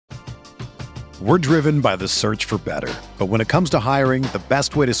We're driven by the search for better. But when it comes to hiring, the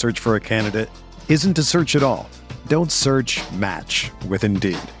best way to search for a candidate isn't to search at all. Don't search, match with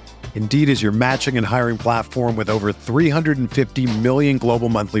Indeed. Indeed is your matching and hiring platform with over 350 million global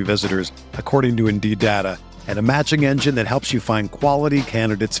monthly visitors, according to Indeed data, and a matching engine that helps you find quality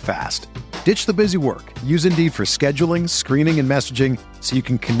candidates fast. Ditch the busy work. Use Indeed for scheduling, screening, and messaging so you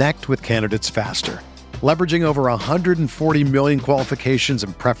can connect with candidates faster. Leveraging over 140 million qualifications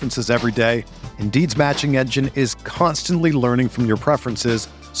and preferences every day, Indeed's matching engine is constantly learning from your preferences,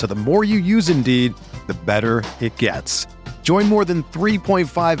 so the more you use Indeed, the better it gets. Join more than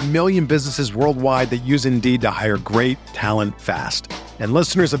 3.5 million businesses worldwide that use Indeed to hire great talent fast. And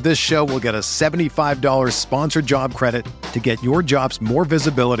listeners of this show will get a $75 sponsored job credit to get your jobs more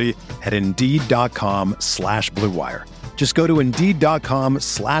visibility at Indeed.com/Blue Wire. Just go to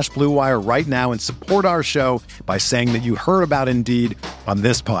Indeed.com/Blue Wire right now and support our show by saying that you heard about Indeed on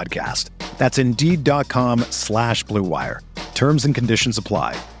this podcast. That's Indeed.com/Blue Wire. Terms and conditions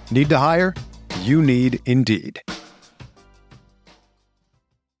apply. Need to hire? You need Indeed.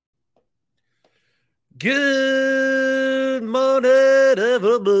 Good morning,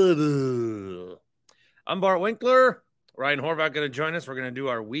 everybody. I'm Bart Winkler. Ryan Horvat going to join us. We're going to do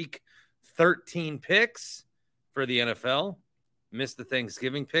our Week 13 picks for the NFL. Missed the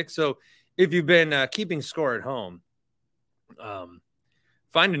Thanksgiving pick. So if you've been keeping score at home,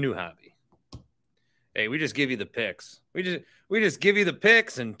 find a new hobby. Hey, we just give you the picks. We just give you the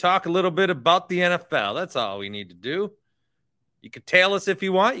picks and talk a little bit about the NFL. That's all we need to do. You could tail us if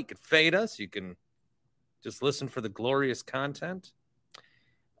you want. You could fade us. You can just listen for the glorious content.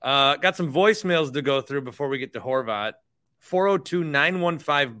 Got some voicemails to go through before we get to Horvat.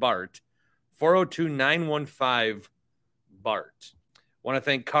 402-915-BART. 402-915-BART. Want to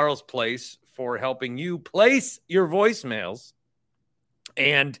thank Carl's Place for helping you place your voicemails.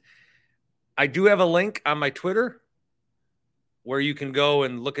 And I do have a link on my Twitter where you can go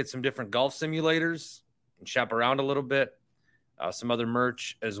and look at some different golf simulators and shop around a little bit. Some other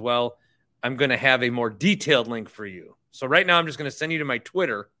merch as well. I'm going to have a more detailed link for you. So right now I'm just going to send you to my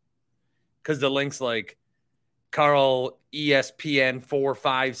Twitter because the link's like Carl ESPN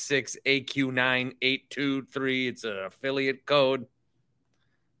 456AQ9823. It's an affiliate code.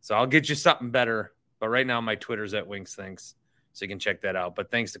 So I'll get you something better. But right now my Twitter's at Winks Thinks. So you can check that out. But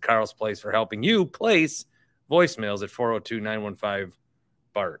thanks to Carl's Place for helping you place voicemails at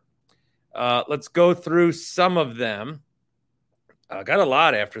 402-915-BART. Let's go through some of them. Got a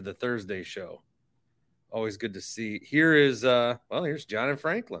lot after the Thursday show. Always good to see. Here's John and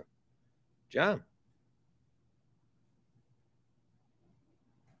Franklin. John.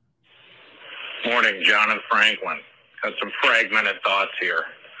 Morning, John and Franklin. Got some fragmented thoughts here.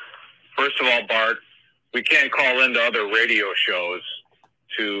 First of all, Bart, we can't call into other radio shows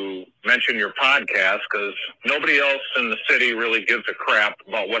to mention your podcast because nobody else in the city really gives a crap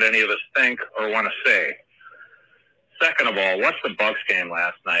about what any of us think or want to say. Second of all, what's the Bucks game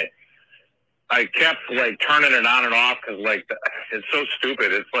last night? I kept turning it on and off because it's so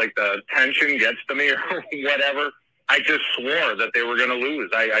stupid. It's like the tension gets to me or whatever. I just swore that they were going to lose.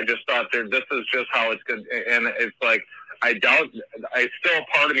 I just thought this is just how it's good. And it's like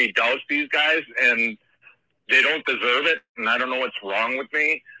part of me doubts these guys and they don't deserve it. And I don't know what's wrong with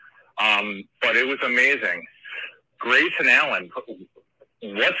me. But it was amazing. Grayson Allen,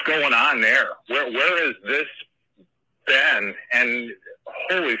 what's going on there? Where is this been? And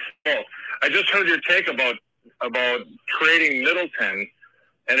holy smoke, I just heard your take about trading Middleton,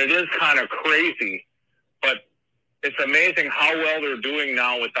 and it is kind of crazy, but it's amazing how well they're doing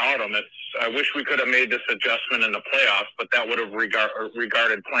now without him. I wish we could have made this adjustment in the playoffs, but that would have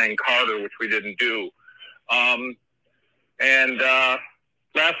regarded playing Carter, which we didn't do. Last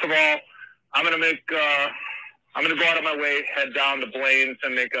of all, I'm going to go out of my way, head down to Blaine's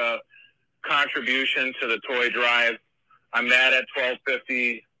and make a contribution to the toy drive. I'm mad at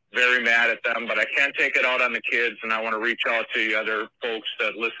 1250, very mad at them, but I can't take it out on the kids, and I want to reach out to the other folks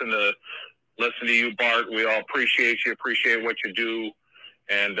that listen to you, Bart. We all appreciate you, appreciate what you do,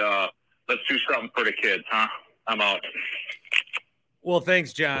 and let's do something for the kids, huh? I'm out. Well,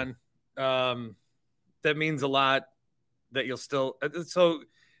 thanks, John. That means a lot that you'll still – so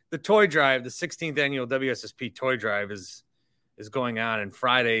the toy drive, the 16th annual WSSP toy drive is going on, and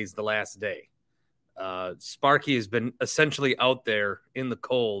Friday's the last day. Sparky has been essentially out there in the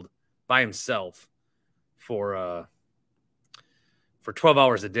cold by himself for 12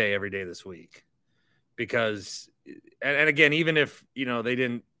 hours a day every day this week because and again, even if they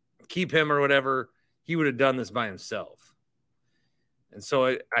didn't keep him or whatever, he would have done this by himself. And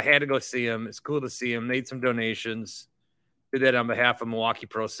so I had to go see him. It's cool to see him. Made some donations. Did that on behalf of Milwaukee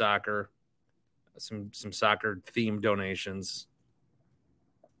Pro Soccer. some soccer themed donations.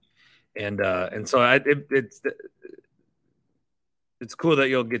 And so it's cool that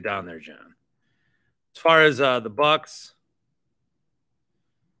you'll get down there, John. As far as the Bucks,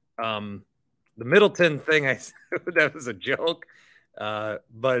 the Middleton thing, that was a joke.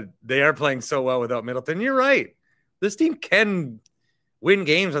 But they are playing so well without Middleton. You're right. This team can win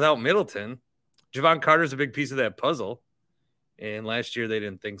games without Middleton. Javon Carter's a big piece of that puzzle. And last year they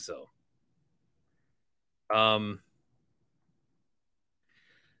didn't think so.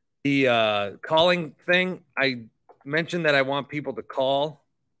 The calling thing, I mentioned that I want people to call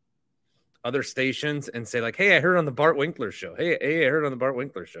other stations and say, like, hey, I heard on the Bart Winkler show. Hey, I heard on the Bart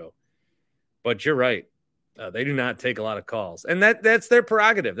Winkler show. But you're right. They do not take a lot of calls. And that's their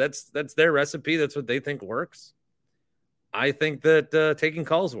prerogative. That's their recipe. That's what they think works. I think that taking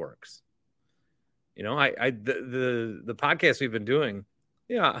calls works. You know, the podcast we've been doing,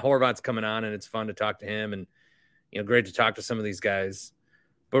 Horvat's coming on and it's fun to talk to him and, great to talk to some of these guys.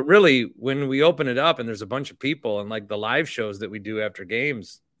 But really, when we open it up and there's a bunch of people and like the live shows that we do after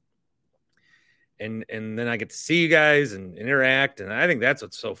games, and then I get to see you guys and interact, and I think that's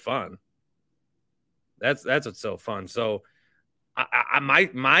what's so fun. That's what's so fun. So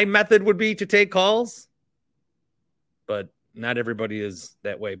my method would be to take calls, but not everybody is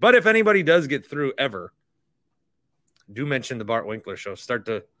that way. But if anybody does get through ever, do mention the Bart Winkler show.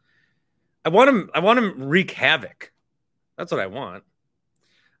 I want him wreak havoc. That's what I want.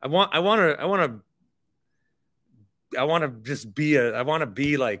 I want to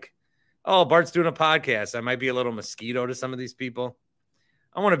be like, oh, Bart's doing a podcast. I might be a little mosquito to some of these people.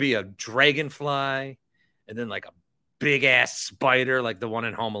 I want to be a dragonfly and then like a big ass spider, like the one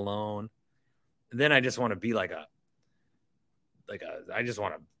in Home Alone. And then I just want to be like a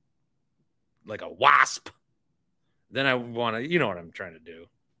wasp. Then I want to, you know what I'm trying to do.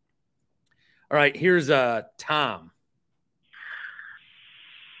 All right, here's Tom.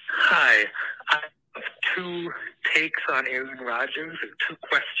 Hi, I have two takes on Aaron Rodgers and two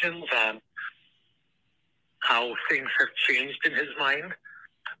questions on how things have changed in his mind.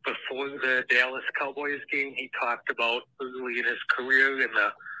 Before the Dallas Cowboys game, he talked about early in his career in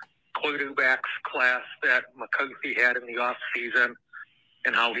the quarterbacks class that McCarthy had in the offseason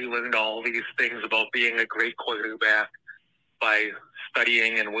and how he learned all these things about being a great quarterback by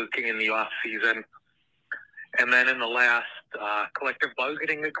studying and working in the offseason. And then in the last collective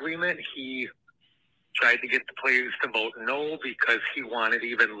bargaining agreement, he tried to get the players to vote no because he wanted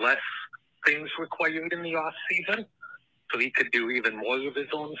even less things required in the offseason so he could do even more of his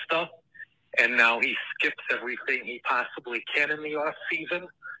own stuff. And now he skips everything he possibly can in the offseason.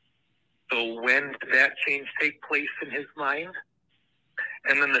 So when did that change take place in his mind?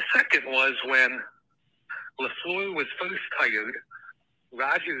 And then the second was when LaFleur was first hired,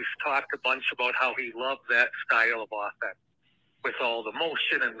 Rodgers talked a bunch about how he loved that style of offense with all the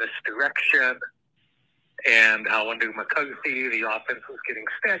motion and misdirection and how under McCarthy the offense was getting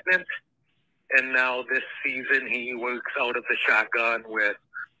stagnant. And now this season he works out of the shotgun with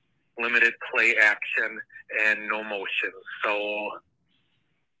limited play action and no motion. So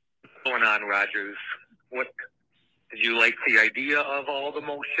what's going on, Rodgers? What did you like the idea of all the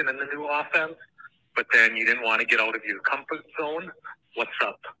motion and the new offense, but then you didn't want to get out of your comfort zone? What's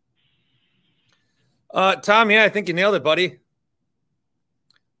up? Tom, yeah, I think you nailed it, buddy.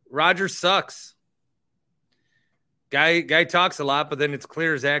 Rodgers sucks. Guy talks a lot, but then it's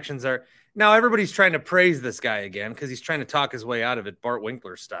clear his actions are. Now everybody's trying to praise this guy again because he's trying to talk his way out of it, Bart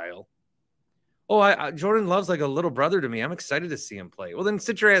Winkler style. Oh, Jordan Love's like a little brother to me. I'm excited to see him play. Well, then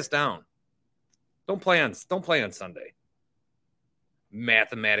sit your ass down. Don't play on Sunday.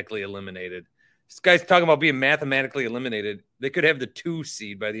 Mathematically eliminated. This guy's talking about being mathematically eliminated. They could have the 2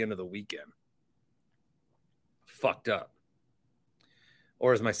 seed by the end of the weekend. Fucked up.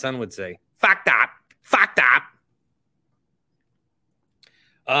 Or as my son would say, fucked up. Fucked up.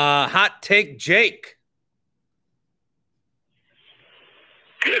 Hot take, Jake.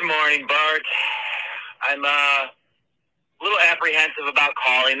 Good morning, Bart. I'm a little apprehensive about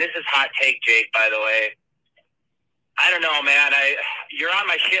calling. This is Hot Take Jake, by the way. I don't know, man. You're on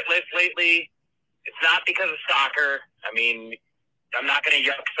my shit list lately. It's not because of soccer. I mean, I'm not going to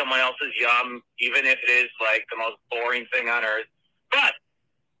yuck someone else's yum, even if it is like the most boring thing on earth. But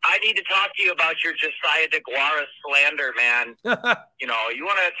I need to talk to you about your Josiah DeGuara slander, man. You know, you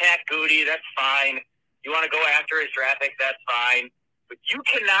want to attack Goody, that's fine. You want to go after his draft pick, that's fine. But you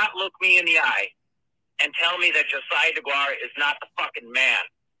cannot look me in the eye and tell me that Josiah DeGuara is not the fucking man.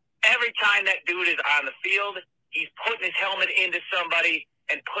 Every time that dude is on the field, he's putting his helmet into somebody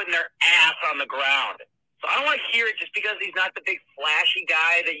and putting their ass on the ground. So I don't want to hear it just because he's not the big flashy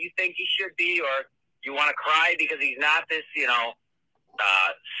guy that you think he should be, or you want to cry because he's not this,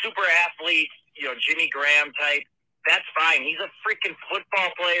 super athlete, Jimmy Graham type. That's fine. He's a freaking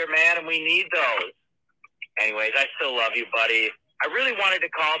football player, man, and we need those. Anyways, I still love you, buddy. I really wanted to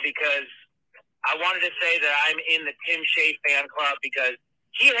call because I wanted to say that I'm in the Tim Shea fan club because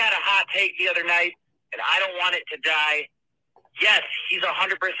he had a hot take the other night, and I don't want it to die. Yes, he's 100%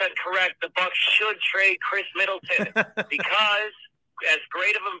 correct. The Bucs should trade Chris Middleton because as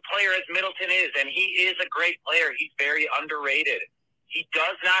great of a player as Middleton is, and he is a great player, he's very underrated. He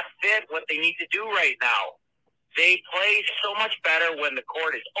does not fit what they need to do right now. They play so much better when the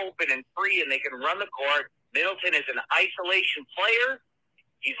court is open and free and they can run the court. Middleton is an isolation player.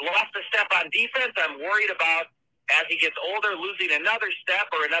 He's lost a step on defense. I'm worried about, as he gets older, losing another step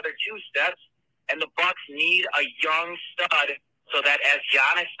or another 2 steps. And the Bucs need a young stud so that as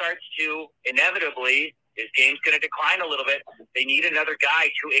Giannis starts to, inevitably, his game's going to decline a little bit, they need another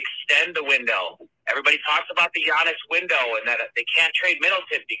guy to extend the window. Everybody talks about the Giannis window and that they can't trade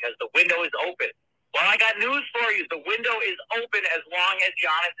Middleton because the window is open. Well, I got news for you. The window is open as long as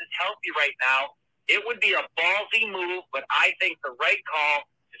Giannis is healthy right now. It would be a ballsy move, but I think the right call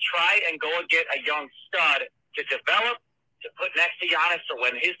to try and go and get a young stud to develop, to put next to Giannis, so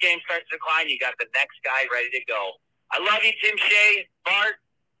when his game starts to decline, you got the next guy ready to go. I love you, Tim Shea. Bart,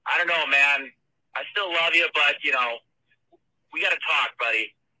 I don't know, man. I still love you, but, we got to talk,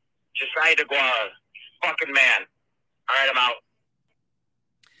 buddy. Josiah DeGuara, fucking man. All right, I'm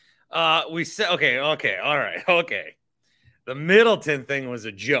out. We said, okay, all right, okay. The Middleton thing was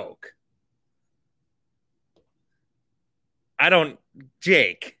a joke.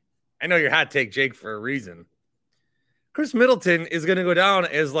 Jake, I know you're hot take Jake for a reason. Chris Middleton is going to go down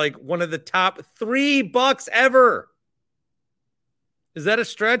as like one of the top 3 Bucks ever. Is that a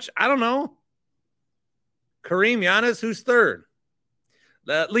stretch? I don't know. Kareem, Giannis, who's third?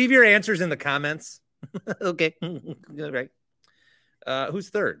 Leave your answers in the comments. Okay. All right. Who's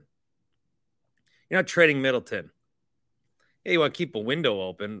third? You're not trading Middleton. Yeah, you want to keep a window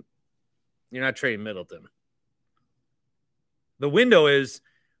open. You're not trading Middleton. The window is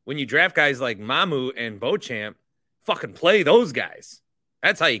when you draft guys like Mamu and Beauchamp, fucking play those guys.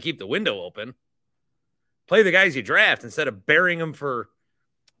 That's how you keep the window open. Play the guys you draft instead of burying them for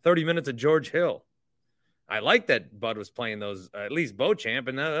 30 minutes of George Hill. I like that Bud was playing those, at least Beauchamp,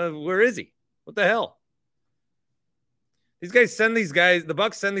 and where is he? What the hell? The Bucs send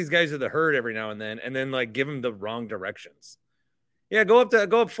these guys to the herd every now and then like give them the wrong directions. Yeah, go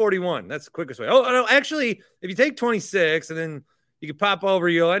up 41. That's the quickest way. Oh, no, actually, if you take 26 and then you can pop over,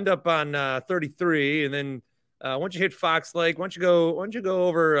 you'll end up on 33. And then once you hit Fox Lake, once you go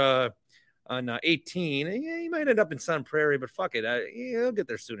over on 18, yeah, you might end up in Sun Prairie, but fuck it. You'll get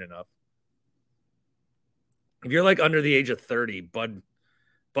there soon enough. If you're like under the age of 30, Bud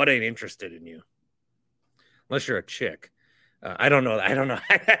ain't interested in you. Unless you're a chick. I don't know. I don't know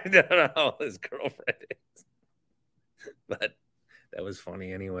how his girlfriend is. But that was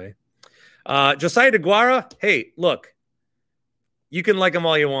funny anyway. Josiah DeGuara, hey, look. You can like him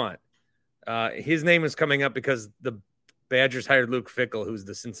all you want. His name is coming up because the Badgers hired Luke Fickell, who's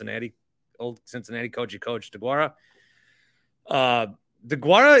the old Cincinnati coach. He coached DeGuara.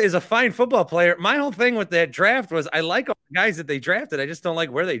 DeGuara is a fine football player. My whole thing with that draft was I like all the guys that they drafted. I just don't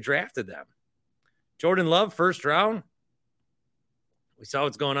like where they drafted them. Jordan Love, first round. We saw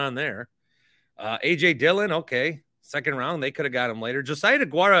what's going on there. A.J. Dillon, okay. Second round, they could have got him later. Josiah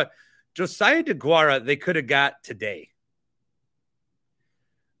DeGuara, they could have got today.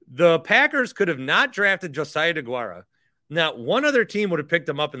 The Packers could have not drafted Josiah DeGuara. Not one other team would have picked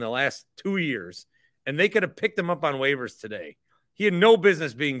him up in the last 2 years, and they could have picked him up on waivers today. He had no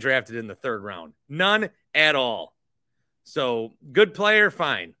business being drafted in the 3rd round. None at all. So, good player,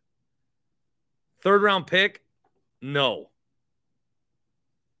 fine. 3rd round pick, no.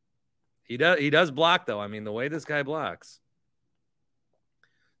 He does block, though. I mean, the way this guy blocks,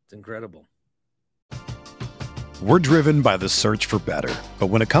 it's incredible. We're driven by the search for better. But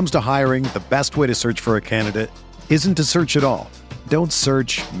when it comes to hiring, the best way to search for a candidate isn't to search at all. Don't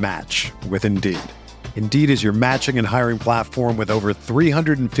search, match with Indeed. Indeed is your matching and hiring platform with over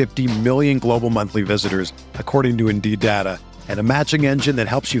 350 million global monthly visitors, according to Indeed data, and a matching engine that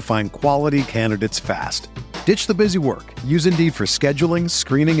helps you find quality candidates fast. Ditch the busy work. Use Indeed for scheduling,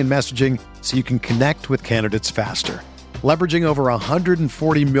 screening, and messaging so you can connect with candidates faster. Leveraging over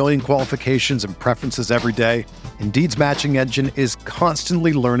 140 million qualifications and preferences every day, Indeed's matching engine is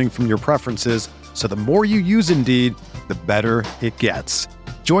constantly learning from your preferences, so the more you use Indeed, the better it gets.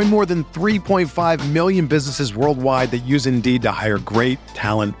 Join more than 3.5 million businesses worldwide that use Indeed to hire great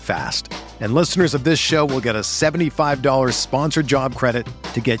talent fast. And listeners of this show will get a $75 sponsored job credit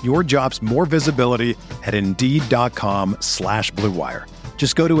to get your jobs more visibility at Indeed.com/Blue Wire.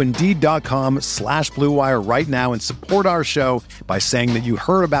 Just go to Indeed.com/Blue Wire right now and support our show by saying that you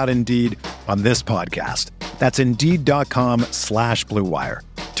heard about Indeed on this podcast. That's Indeed.com/Blue Wire.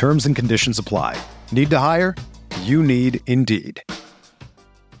 Terms and conditions apply. Need to hire? You need Indeed.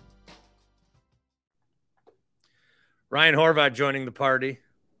 Ryan Horvat joining the party.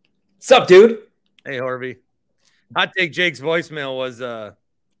 What's up, dude? Hey, Horvy. Hot Take Jake's voicemail was because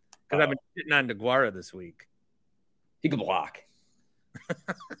I've been shitting on DeGuara this week. He can block.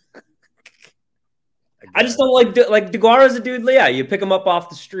 I just don't like DeGuara's a dude. Yeah, you pick him up off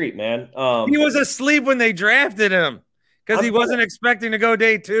the street, man. He was asleep when they drafted him because he wasn't expecting to go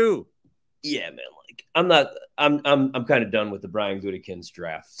day 2. Yeah, man. Like I'm kind of done with the Brian Gutekunst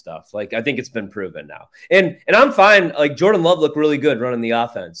draft stuff. Like I think it's been proven now, and I'm fine. Like Jordan Love looked really good running the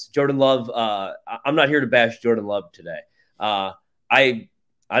offense. Jordan Love. I'm not here to bash Jordan Love today. I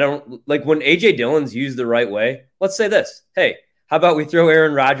don't like when AJ Dillon's used the right way. Let's say this. Hey, how about we throw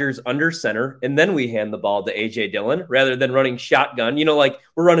Aaron Rodgers under center and then we hand the ball to AJ Dillon rather than running shotgun? You know, like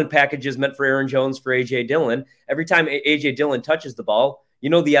we're running packages meant for Aaron Jones for AJ Dillon. Every time AJ Dillon touches the ball, you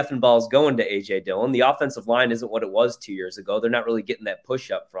know the effing ball is going to AJ Dillon. The offensive line isn't what it was 2 years ago. They're not really getting that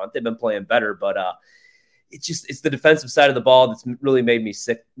push up front. They've been playing better, but it's the defensive side of the ball that's really made me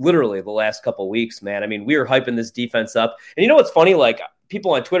sick. Literally the last couple of weeks, man. I mean, we were hyping this defense up, and you know what's funny? Like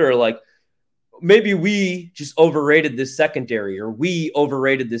people on Twitter are like, maybe we just overrated this secondary or we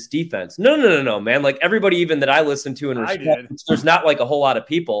overrated this defense. No, man. Like everybody, even that I listen to and respect, there's not like a whole lot of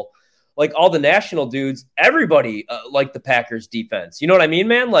people. Like all the national dudes, everybody like the Packers defense. You know what I mean,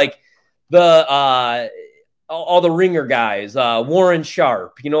 man? Like all the ringer guys, Warren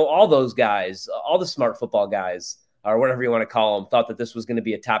Sharp, you know, all those guys, all the smart football guys or whatever you want to call them, thought that this was going to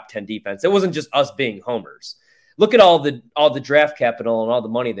be a top 10 defense. It wasn't just us being homers. Look at all the draft capital and all the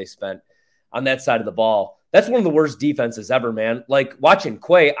money they spent on that side of the ball. That's one of the worst defenses ever, man. Like watching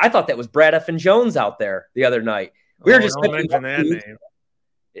Quay, I thought that was Brad Effin Jones out there the other night. We were just mention that name.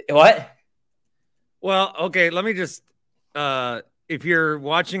 What? Well, okay, let me just if you're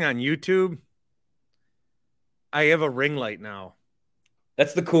watching on YouTube, I have a ring light now.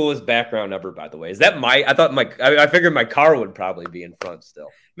 That's the coolest background ever, by the way. Is that I figured my car would probably be in front still.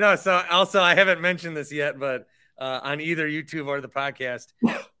 No, so also I haven't mentioned this yet, but on either YouTube or the podcast,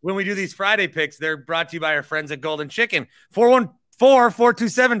 when we do these Friday picks, they're brought to you by our friends at Golden Chicken.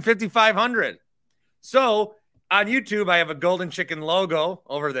 414-427-5500. So on YouTube, I have a Golden Chicken logo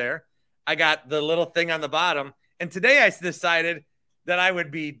over there. I got the little thing on the bottom. And today I decided that I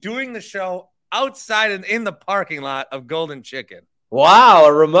would be doing the show outside and in the parking lot of Golden Chicken. Wow,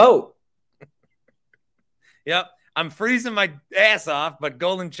 a remote. Yep. I'm freezing my ass off, but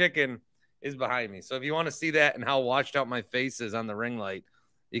Golden Chicken is behind me. So if you want to see that and how washed out my face is on the ring light,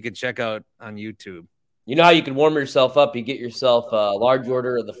 you can check out on YouTube. You know how you can warm yourself up? You get yourself a large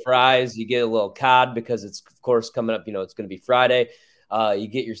order of the fries. You get a little cod because it's, of course, coming up. You know, it's going to be Friday. You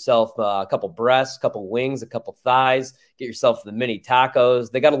get yourself a couple breasts, a couple wings, a couple thighs. Get yourself the mini tacos.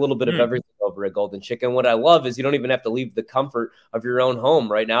 They got a little bit of everything over at Golden Chicken. What I love is you don't even have to leave the comfort of your own home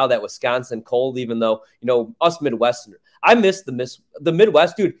right now. That Wisconsin cold, even though, you know, us Midwesterners, I miss the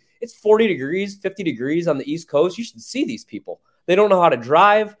Midwest, dude. It's 40 degrees, 50 degrees on the East Coast. You should see these people. They don't know how to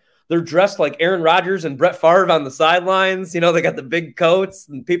drive. They're dressed like Aaron Rodgers and Brett Favre on the sidelines. You know, they got the big coats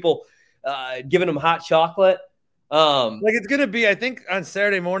and people giving them hot chocolate. Like it's going to be, I think on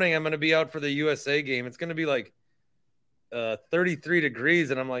Saturday morning, I'm going to be out for the USA game. It's going to be like 33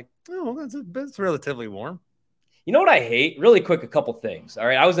 degrees. And I'm like, oh, that's relatively warm. You know what I hate? Really quick, a couple things. All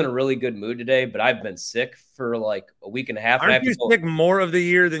right. I was in a really good mood today, but I've been sick for like a week and a half. Aren't you sick more of the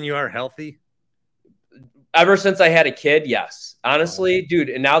year than you are healthy? Ever since I had a kid, yes. Honestly, dude,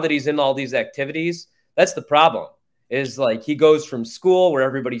 and now that he's in all these activities, that's the problem. Is like he goes from school where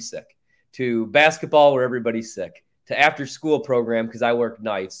everybody's sick to basketball where everybody's sick to after school program because I work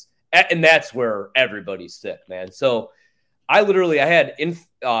nights, and that's where everybody's sick, man. So I had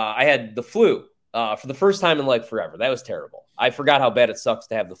the flu for the first time in like forever. That was terrible. I forgot how bad it sucks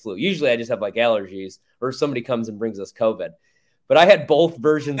to have the flu. Usually I just have like allergies or somebody comes and brings us COVID, but I had both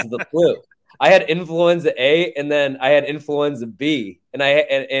versions of the flu. I had influenza A and then I had influenza B. And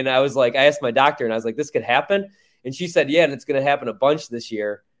I was like, I asked my doctor and I was like, this could happen. And she said, yeah, and it's going to happen a bunch this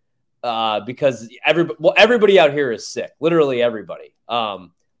year because everybody out here is sick. Literally everybody.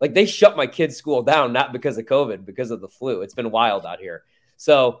 Like they shut my kids' school down, not because of COVID, because of the flu. It's been wild out here.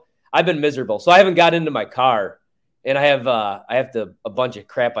 So I've been miserable. So I haven't got into my car and I have a bunch of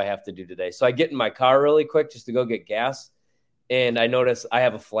crap I have to do today. So I get in my car really quick just to go get gas. and I notice I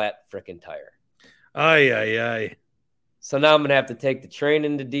have a flat freaking tire. Ay. So now I'm going to have to take the train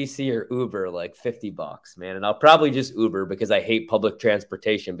into DC or Uber like $50, man. And I'll probably just Uber because I hate public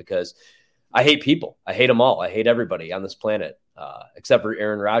transportation because I hate people. I hate them all. I hate everybody on this planet except for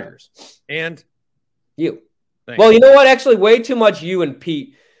Aaron Rodgers. And you. Thanks. Well, you know what? Actually, way too much you and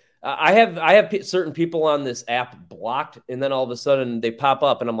Pete. I have certain people on this app blocked, and then all of a sudden they pop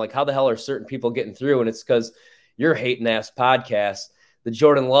up, and I'm like, how the hell are certain people getting through? And it's because you're hating ass podcast, the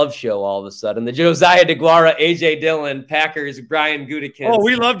Jordan Love Show, all of a sudden, the Josiah DeGuara, AJ Dillon, Packers, Brian Gutekunst. Oh,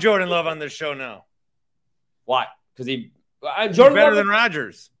 we love Jordan Love on this show now. Why? Because He's Jordan better Love, than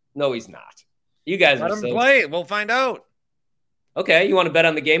Rodgers. No, he's not. You guys Let are him so play. We'll find out. okay. You want to bet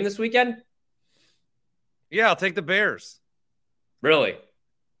on the game this weekend? Yeah, I'll take the Bears. Really?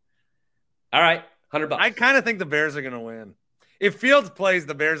 All right, $100. I kind of think the Bears are going to win. If Fields plays,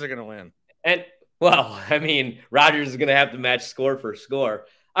 the Bears are going to win. And well, I mean, Rodgers is going to have to match score for score.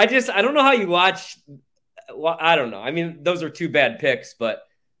 I don't know how you watch. Well, I don't know. I mean, those are two bad picks, but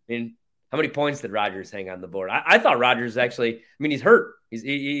I mean, how many points did Rodgers hang on the board? I thought Rodgers actually. I mean, he's hurt.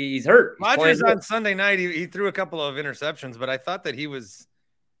 He's hurt. Rodgers on Sunday night, he threw a couple of interceptions, but I thought that he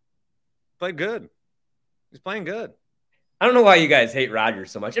played good. He's playing good. I don't know why you guys hate Rodgers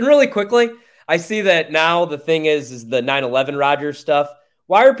so much. And really quickly, I see that now the thing is the 9/11 Rodgers stuff.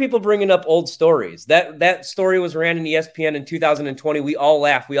 Why are people bringing up old stories? That story was ran in ESPN in 2020. We all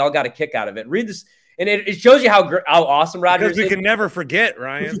laughed. We all got a kick out of it. Read this, and it shows you how awesome Rodgers is. Because we can never forget,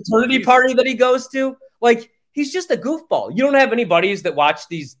 Ryan. The fraternity party that he goes to, like, he's just a goofball. You don't have any buddies that watch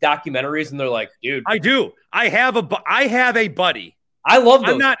these documentaries and they're like, dude. I do. I have a buddy. I love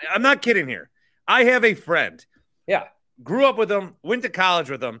those. I'm not kidding here. I have a friend. Yeah. Grew up with him, went to college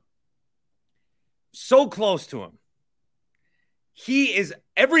with him. So close to him. He is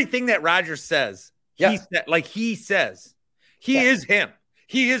everything that Rodgers says. Yeah. He says. He is him.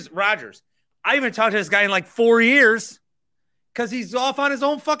 He is Rodgers. I haven't talked to this guy in like 4 years because he's off on his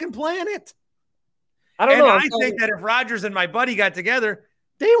own fucking planet. I don't know. I think that if Rodgers and my buddy got together,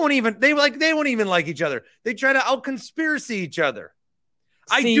 they won't even like each other. They try to out-conspiracy each other.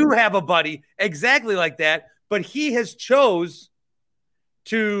 I do have a buddy exactly like that, but he has chose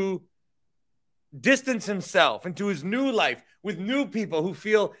to distance himself into his new life with new people who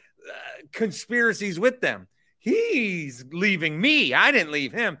feel conspiracies with them. He's leaving me. I didn't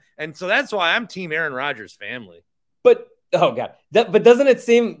leave him. And so that's why I'm Team Aaron Rodgers family. But, oh, God. But doesn't it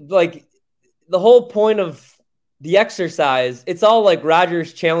seem like the whole point of the exercise, it's all like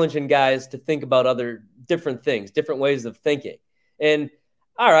Rodgers challenging guys to think about other different things, different ways of thinking. And,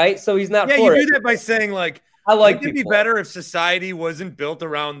 all right, so he's not for you it. do that by saying, like, I like it'd be better if society wasn't built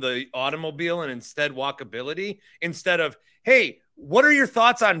around the automobile and instead walkability instead of, hey, what are your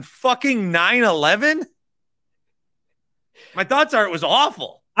thoughts on fucking 9/11? My thoughts are it was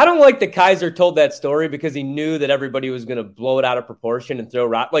awful. I don't like that Kaiser told that story because he knew that everybody was going to blow it out of proportion and throw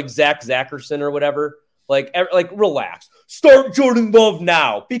like Zach Zackerson or whatever. Like relax. Start Jordan Love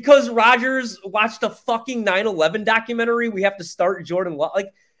now. Because Rodgers watched a fucking 9/11 documentary, we have to start Jordan Love.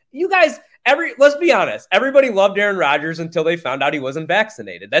 Like, you guys, let's be honest. Everybody loved Aaron Rodgers until they found out he wasn't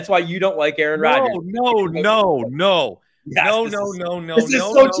vaccinated. That's why you don't like Aaron Rodgers. No. Yes, No. This is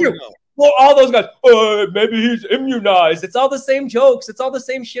so true. No. Well, all those guys, maybe he's immunized. It's all the same jokes. It's all the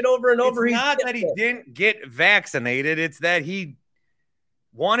same shit over and over. It's not that he didn't get vaccinated. It's that he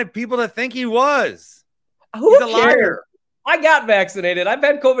wanted people to think he was. Who cares? Liar. I got vaccinated. I've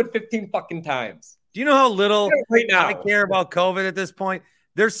had COVID 15 fucking times. Do you know how little I care about COVID at this point?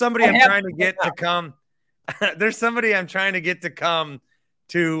 There's somebody I'm trying to get to come. There's somebody I'm trying to get to come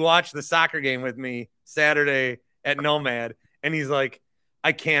to watch the soccer game with me Saturday at Nomad. And he's like,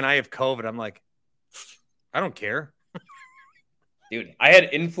 I can't. I have COVID. I'm like, I don't care. Dude, I had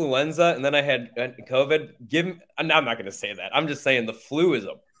influenza and then I had COVID. I'm not going to say that. I'm just saying the flu is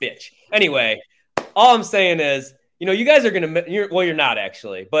a bitch. Anyway, all I'm saying is, you guys are going to – you're not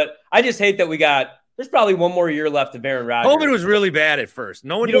actually. But I just hate that there's probably one more year left of Aaron Rodgers. COVID was really bad at first.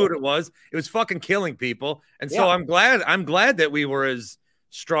 No one knew what it was. It was fucking killing people. And so I'm glad that we were as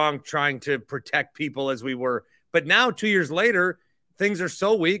strong trying to protect people as we were. But now 2 years later, things are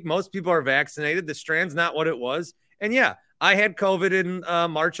so weak. Most people are vaccinated. The strand's not what it was. And yeah, I had COVID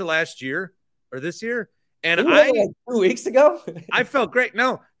in March of last year or this year. And like 2 weeks ago? I felt great.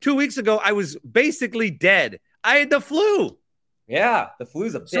 No, 2 weeks ago, I was basically dead. I had the flu. Yeah, the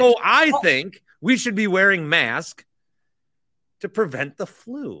flu's a bitch. So I think we should be wearing masks to prevent the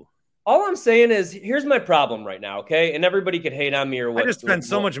flu. All I'm saying is, here's my problem right now, okay? And everybody could hate on me or what. I just spend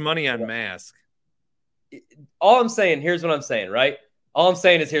so much money on masks. All I'm saying, here's what I'm saying, right? All I'm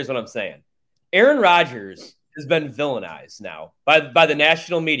saying is, here's what I'm saying. Aaron Rodgers has been villainized now by the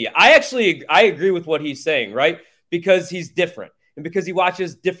national media. I agree with what he's saying, right? Because he's different and because he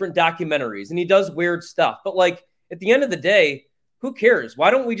watches different documentaries and he does weird stuff. But like at the end of the day, who cares?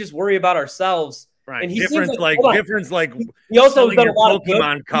 Why don't we just worry about ourselves? Right. And he difference like he also selling done your a lot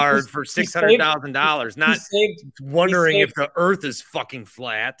Pokemon of card for $600,000, not wondering if the earth is fucking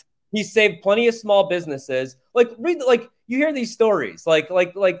flat. He saved plenty of small businesses. Like you hear these stories, like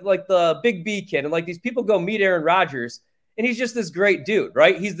the Big B kid, and like these people go meet Aaron Rodgers, and he's just this great dude,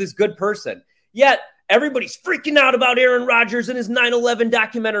 right? He's this good person. Yet everybody's freaking out about Aaron Rodgers and his 9/11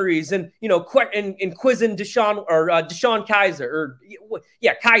 documentaries, and and quizzing Deshaun Kaiser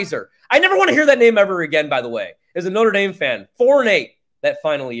Kaiser. I never want to hear that name ever again. By the way, as a Notre Dame fan, 4-8 that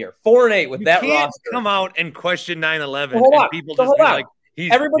final year, 4-8 with that roster. Come out and question 9/11, and people just be like.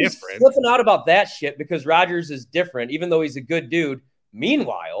 Everybody's different. flipping out about that shit because Rodgers is different, even though he's a good dude.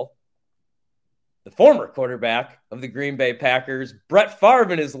 Meanwhile, the former quarterback of the Green Bay Packers, Brett Favre,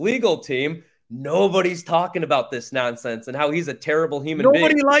 and his legal team, nobody's talking about this nonsense and how he's a terrible human being.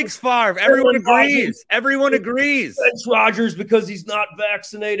 Nobody likes Favre. Everyone agrees. Everyone agrees. Bench Rodgers because he's not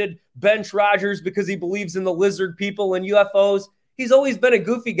vaccinated. Bench Rodgers because he believes in the lizard people and UFOs. He's always been a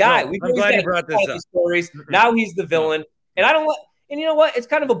goofy guy. No, I'm glad you brought this up. Stories. Now he's the villain. And I don't let. And you know what? It's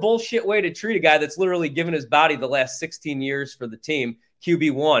kind of a bullshit way to treat a guy that's literally given his body the last 16 years for the team.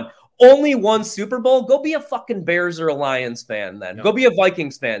 QB1. Only one Super Bowl? Go be a fucking Bears or a Lions fan then. No. Go be a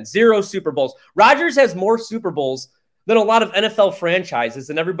Vikings fan. 0 Super Bowls. Rodgers has more Super Bowls than a lot of NFL franchises,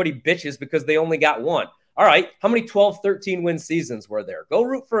 and everybody bitches because they only got one. All right, how many 12, 13-win seasons were there? Go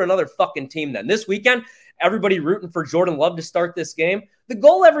root for another fucking team then. This weekend, everybody rooting for Jordan Love to start this game. The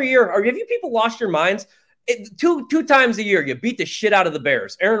goal every year, have you people lost your minds? Two times a year, you beat the shit out of the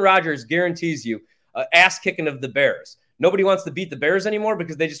Bears. Aaron Rodgers guarantees you ass kicking of the Bears. Nobody wants to beat the Bears anymore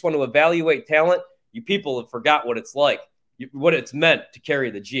because they just want to evaluate talent. You people have forgot what it's like, what it's meant to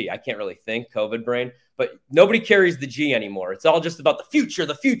carry the G. I can't really think, COVID brain, but nobody carries the G anymore. It's all just about the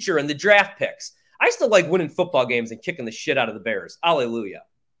future, and the draft picks. I still like winning football games and kicking the shit out of the Bears. Hallelujah.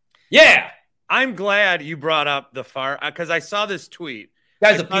 Yeah. I'm glad you brought up the Favre because I saw this tweet.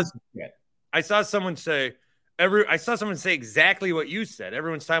 I saw someone say exactly what you said.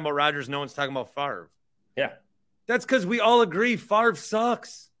 Everyone's talking about Rodgers. No one's talking about Favre. Yeah. That's because we all agree Favre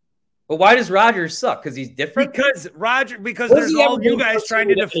sucks. But why does Rodgers suck? Because he's different? Because there's all you guys trying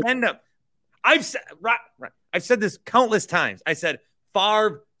to defend him. I've said this countless times. I said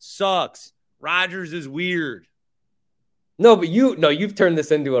Favre sucks. Rodgers is weird. No, but you've turned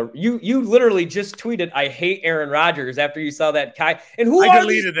this into you literally just tweeted, I hate Aaron Rodgers after you saw that Kai. And I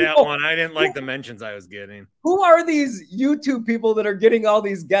deleted that one. I didn't like the mentions I was getting. Who are these YouTube people that are getting all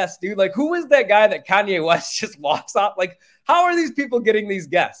these guests, dude? Like, who is that guy that Kanye West just walks off? Like, how are these people getting these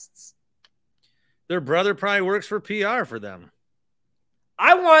guests? Their brother probably works for PR for them.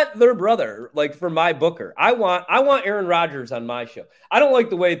 I want their brother, like, for my booker. I want Aaron Rodgers on my show. I don't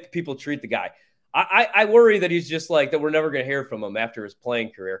like the way people treat the guy. I worry that he's just like that. We're never going to hear from him after his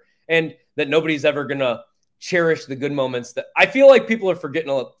playing career, and that nobody's ever going to cherish the good moments. That I feel like people are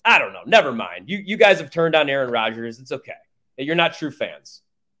forgetting. I don't know. Never mind. You guys have turned on Aaron Rodgers. It's okay. You're not true fans.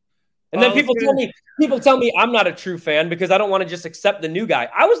 And then people tell me I'm not a true fan because I don't want to just accept the new guy.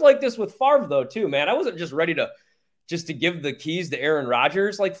 I was like this with Favre though too, man. I wasn't just ready to give the keys to Aaron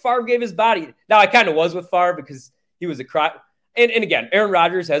Rodgers. Like Favre gave his body. Now I kind of was with Favre because he was a cry. And again, Aaron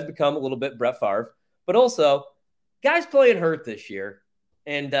Rodgers has become a little bit Brett Favre, but also guys playing hurt this year,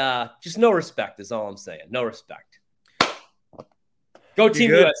 and just no respect is all I'm saying. No respect. Go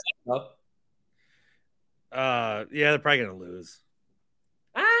Team USA. Yeah, they're probably gonna lose.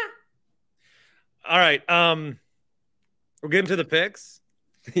 All right. We're getting to the picks.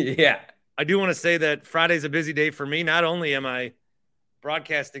 Yeah. I do want to say that Friday's a busy day for me. Not only am I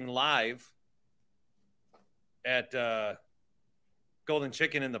broadcasting live at Golden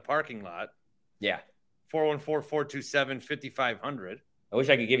Chicken in the parking lot. Yeah. 414-427-5500. I wish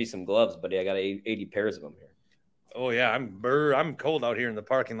I could give you some gloves, buddy. I got 80 pairs of them here. Oh, yeah. I'm cold out here in the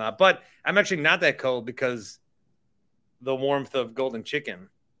parking lot. But I'm actually not that cold because the warmth of Golden Chicken.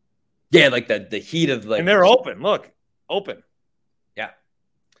 Yeah, like the heat of like. And they're open. Look, open. Yeah.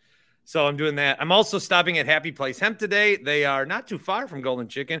 So I'm doing that. I'm also stopping at Happy Place Hemp today. They are not too far from Golden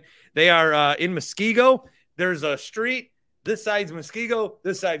Chicken. They are in Muskego. There's a street. This side's Muskego.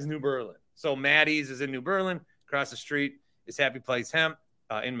 This side's New Berlin. So Maddie's is in New Berlin. Across the street is Happy Place Hemp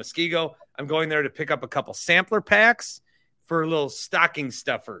in Muskego. I'm going there to pick up a couple sampler packs for little stocking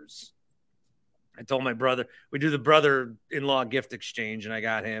stuffers. I told my brother, we do the brother-in-law gift exchange, and I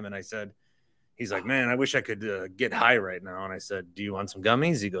got him, and I said, he's like, man, I wish I could get high right now. And I said, do you want some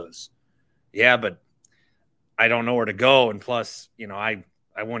gummies? He goes, yeah, but I don't know where to go. And plus, I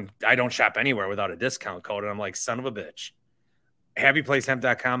don't shop anywhere without a discount code. And I'm like, son of a bitch.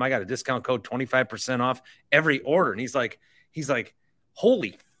 HappyPlaceHemp.com. I got a discount code, 25% off every order. And he's like,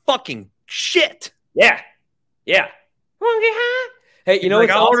 holy fucking shit. Yeah. Hey, you know, like,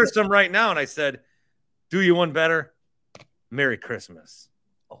 I'll awesome. order some right now. And I said, do you one better? Merry Christmas.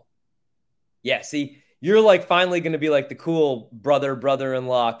 Oh. Yeah. See, you're like finally going to be like the cool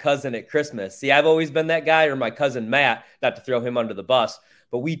brother-in-law, cousin at Christmas. See, I've always been that guy, or my cousin Matt, not to throw him under the bus,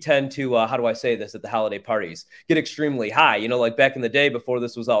 but we tend to, how do I say this, at the holiday parties, get extremely high. Like back in the day before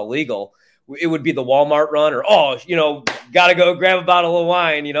this was all legal, it would be the Walmart run or, got to go grab a bottle of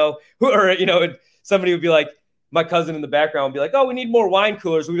wine, or, somebody would be like, my cousin in the background would be like, oh, we need more wine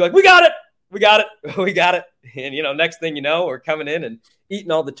coolers. We'd be like, we got it. And, next thing you know, we're coming in and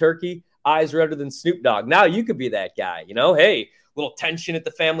eating all the turkey, eyes redder than Snoop Dogg. Now you could be that guy, hey, little tension at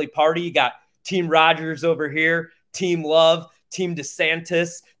the family party. You got Team Rogers over here, Team Love, Team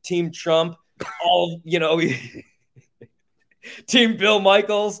DeSantis, Team Trump, all, Team Bill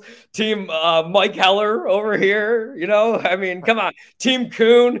Michaels, Team Mike Heller over here, come on. Team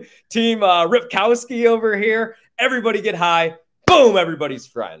Kuhn, Team Ripkowski over here. Everybody get high. Boom, everybody's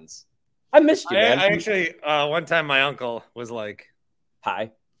friends. I missed you, man. I actually, one time my uncle was like,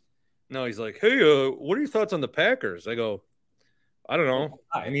 hi. No, he's like, hey, what are your thoughts on the Packers? I go, I don't know.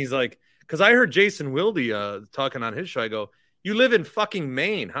 Hi. And he's like, because I heard Jason Wilde talking on his show. I go, you live in fucking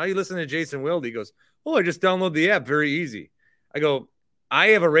Maine. How you listen to Jason Wilde? He goes, oh, I just download the app. Very easy. I go, I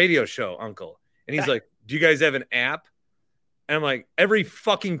have a radio show, uncle. And he's like, do you guys have an app? And I'm like, every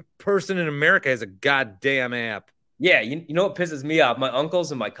fucking person in America has a goddamn app. Yeah, you know what pisses me off? My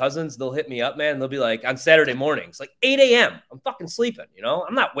uncles and my cousins, they'll hit me up, man. They'll be like, on Saturday mornings, like 8 a.m. I'm fucking sleeping,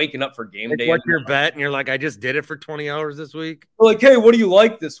 I'm not waking up for game day. What's your bet? And you're like, I just did it for 20 hours this week. They're like, hey, what do you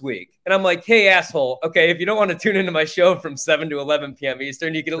like this week? And I'm like, hey, asshole. Okay, if you don't want to tune into my show from 7 to 11 p.m.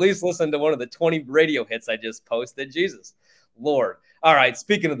 Eastern, you can at least listen to one of the 20 radio hits I just posted. Jesus, Lord. All right,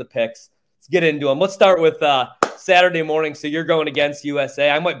 speaking of the picks, let's get into them. Let's start with Saturday morning. So you're going against USA.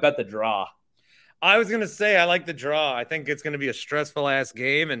 I might bet the draw. I was going to say I like the draw. I think it's going to be a stressful-ass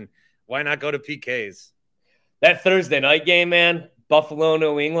game, and why not go to PKs? That Thursday night game, man, Buffalo,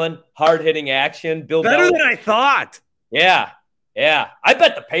 New England, hard-hitting action. Bill Better Belichick. than I thought. Yeah. I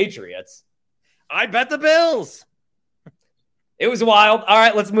bet the Patriots. I bet the Bills. It was wild. All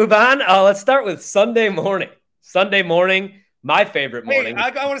right, let's move on. Let's start with Sunday morning. Sunday morning, my favorite morning.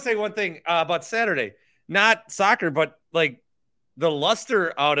 Hey, I want to say one thing about Saturday. Not soccer, but like the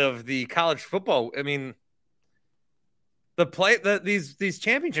luster out of the college football. I mean, these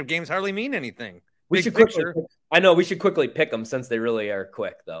championship games hardly mean anything. We should quickly pick them since they really are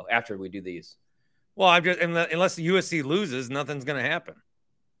quick, though, after we do these. Well, unless the USC loses, nothing's going to happen.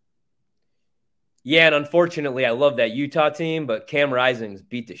 Yeah, and unfortunately, I love that Utah team, but Cam Rising's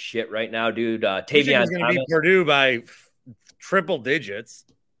beat the shit right now, dude. Tavion going to beat Purdue by triple digits.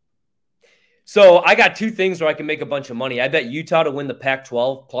 So I got two things where I can make a bunch of money. I bet Utah to win the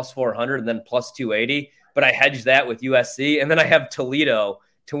Pac-12 plus 400 and then plus 280, but I hedged that with USC. And then I have Toledo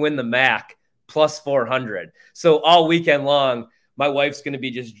to win the MAC plus 400. So all weekend long, my wife's going to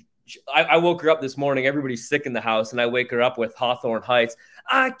be I woke her up this morning. Everybody's sick in the house, and I wake her up with Hawthorne Heights.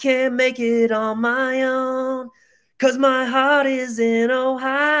 I can't make it on my own because my heart is in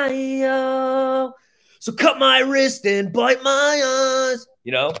Ohio. So cut my wrist and bite my eyes.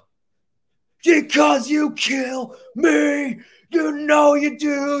 Because you kill me, you know you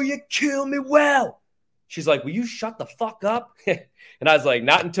do, you kill me well. She's like, will you shut the fuck up? And I was like,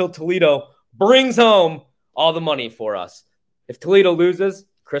 not until Toledo brings home all the money for us. If Toledo loses,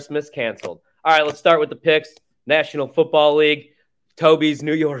 Christmas canceled. All right, let's start with the picks. National Football League. Toby's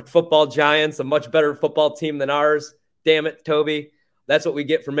New York Football Giants, a much better football team than ours. Damn it, Toby. That's what we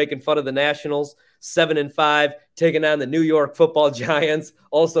get for making fun of the Nationals. 7-5, taking on the New York Football Giants,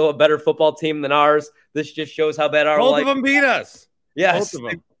 also a better football team than ours. This just shows how bad our Both of them beat us. Yes. Both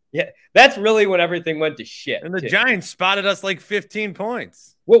of them. Yeah, that's really when everything went to shit. And the Giants spotted us like 15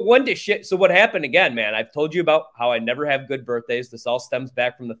 points. What went to shit? So what happened again, man? I've told you about how I never have good birthdays. This all stems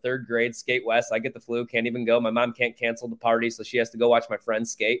back from the third grade, skate west. I get the flu, can't even go. My mom can't cancel the party, so she has to go watch my friends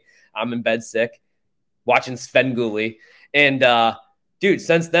skate. I'm in bed sick, watching Svengoolie. And, dude,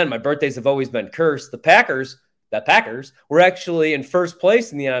 since then, my birthdays have always been cursed. The Packers were actually in first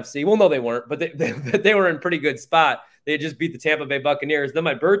place in the NFC. Well, no, they weren't, but they were in pretty good spot. They had just beat the Tampa Bay Buccaneers. Then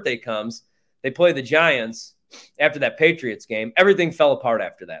my birthday comes. They play the Giants after that Patriots game. Everything fell apart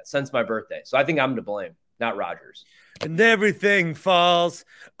after that since my birthday. So I think I'm to blame, not Rodgers. And everything falls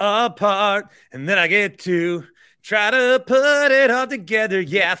apart. And then I get to try to put it all together.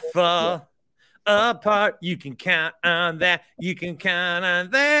 Yeah, fall apart. You can count on that. You can count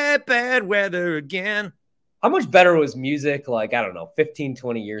on that bad weather again. How much better was music like, I don't know, 15,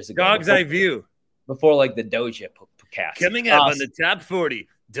 20 years ago? Dog's Eye View. Before like the Doja cast. Coming up on the top 40,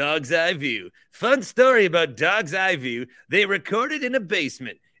 Dog's Eye View. Fun story about Dog's Eye View. They recorded in a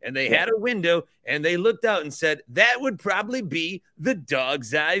basement and they had a window and they looked out and said, that would probably be the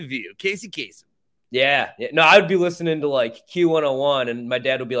Dog's Eye View. Casey Kasem. Yeah. No, I would be listening to like Q101 and my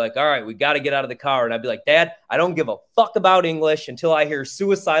dad would be like, all right, we got to get out of the car. And I'd be like, Dad, I don't give a fuck about English until I hear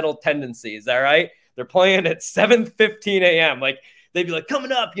Suicidal Tendencies. All right. They're playing at 7:15 a.m. Like they'd be like,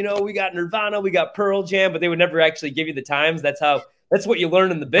 coming up, we got Nirvana, we got Pearl Jam, but they would never actually give you the times. That's what you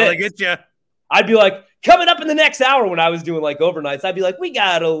learn in the bit. I get you. I'd be like, coming up in the next hour when I was doing like overnights, I'd be like, we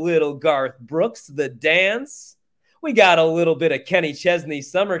got a little Garth Brooks, The Dance. We got a little bit of Kenny Chesney,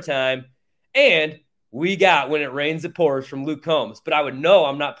 Summertime. And we got When It Rains, It Pours from Luke Combs. But I would know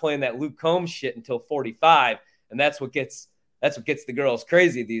I'm not playing that Luke Combs shit until 45. And that's what gets the girls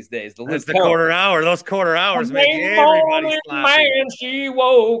crazy these days. That's the quarter hour. Those quarter hours make everybody sloppy. Man, she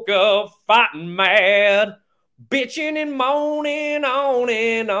woke up fighting mad, bitching and moaning on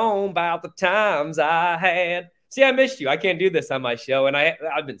and on about the times I had. See, I missed you. I can't do this on my show, and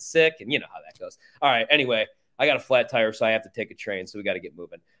I've been sick, and you know how that goes. All right, anyway, I got a flat tire, so I have to take a train, so we got to get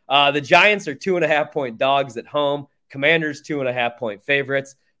moving. The Giants are 2.5-point dogs at home. Commanders 2.5-point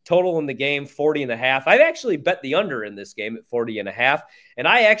favorites. Total in the game, 40.5. I've actually bet the under in this game at 40.5, and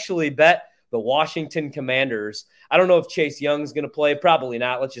I actually bet the Washington Commanders. I don't know if Chase Young's going to play. Probably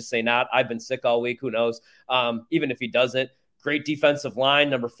not. Let's just say not. I've been sick all week. Who knows? Even if he doesn't. Great defensive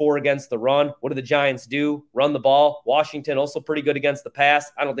line, number 4 against the run. What do the Giants do? Run the ball. Washington also pretty good against the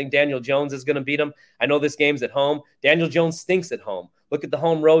pass. I don't think Daniel Jones is going to beat him. I know this game's at home. Daniel Jones stinks at home. Look at the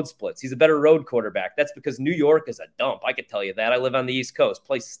home road splits. He's a better road quarterback. That's because New York is a dump. I can tell you that. I live on the East Coast.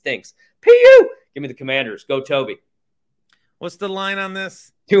 Place stinks. P.U. Give me the Commanders. Go, Toby. What's the line on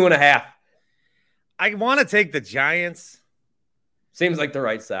this? 2.5. I want to take the Giants. Seems like the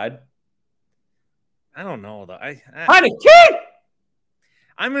right side. I don't know, though. I'm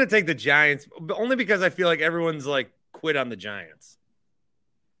going to take the Giants, but only because I feel like everyone's like quit on the Giants.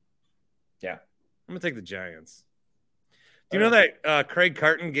 Yeah. I'm going to take the Giants. Do you know that Craig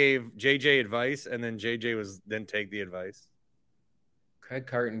Carton gave JJ advice and then JJ was then take the advice? Craig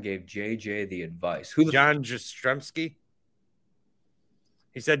Carton gave JJ the advice. John Jastrzemski.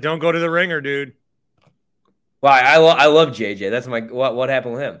 He said, don't go to the ringer, dude. Well, I love JJ. That's what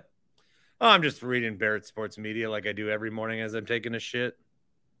happened with him? Oh, I'm just reading Barrett Sports Media like I do every morning as I'm taking a shit.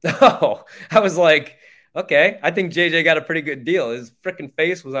 Oh, I was like, okay. I think JJ got a pretty good deal. His freaking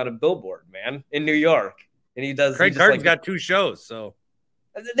face was on a billboard, man, in New York. And he does. Craig Carton's got 2 shows, so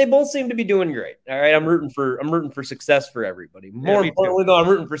they both seem to be doing great. All right, I'm rooting for success for everybody. More importantly, though, I'm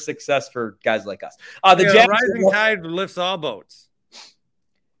rooting for success for guys like us. The rising tide lifts all boats.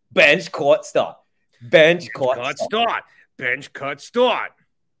 Bench cut start. Bench cut start. Bench cut start.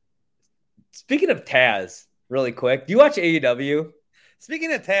 Speaking of Taz, really quick, do you watch AEW?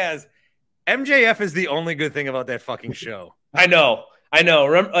 Speaking of Taz, MJF is the only good thing about that fucking show. I know.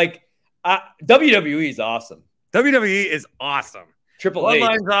 Remember, WWE is awesome. WWE is awesome. Triple H.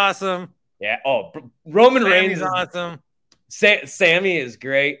 Bloodline's awesome. Yeah. Oh, Roman Reigns is awesome. Sammy is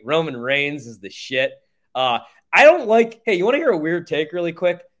great. Roman Reigns is the shit. I don't like. Hey, you want to hear a weird take really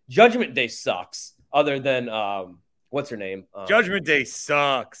quick? Judgment Day sucks. Other than what's her name? Judgment Day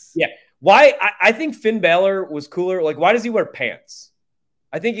sucks. Yeah. Why? I think Finn Balor was cooler. Like, why does he wear pants?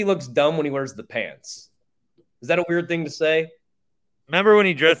 I think he looks dumb when he wears the pants. Is that a weird thing to say? Remember when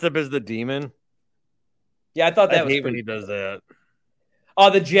he dressed up as the demon? Yeah, I thought that was hate when he does that.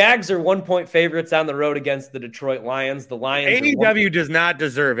 The Jags are 1-point favorites on the road against the Detroit Lions. The Lions. AEW does not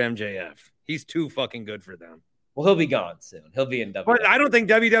deserve MJF. He's too fucking good for them. Well, he'll be gone soon. He'll be in WWE. But I don't think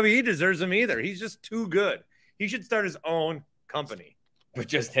WWE deserves him either. He's just too good. He should start his own company. But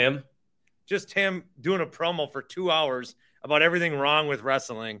just him? Just him doing a promo for 2 hours about everything wrong with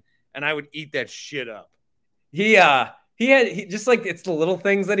wrestling, and I would eat that shit up. He just like, it's the little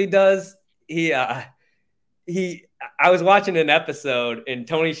things that he does. I was watching an episode and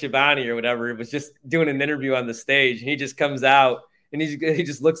Tony Schiavone or whatever was just doing an interview on the stage, and he just comes out and he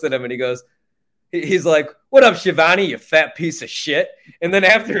just looks at him and he goes, he's like, "What up, Schiavone, you fat piece of shit?" And then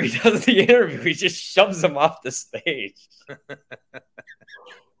after he does the interview, he just shoves him off the stage.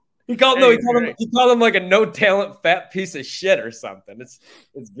 He called him like a no talent fat piece of shit or something. It's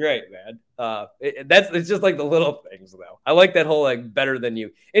great, man. It's just like the little things though. I like that whole like better than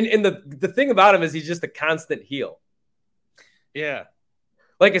you. And the thing about him is he's just a constant heel. Yeah.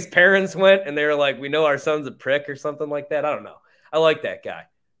 Like his parents went and they were like, "We know our son's a prick," or something like that. I don't know. I like that guy.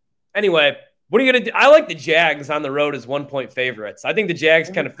 Anyway, What are you going to do? I like the Jags on the road as 1-point favorites. I think the Jags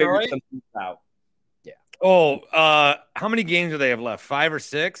kind of figured something out. Yeah. Oh, how many games do they have left? 5 or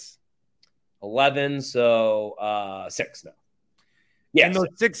 6? 11, so 6 now. Yeah, in those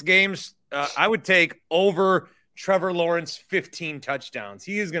 6 games, I would take over Trevor Lawrence 15 touchdowns.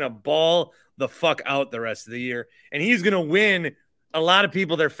 He is going to ball the fuck out the rest of the year, and he's going to win a lot of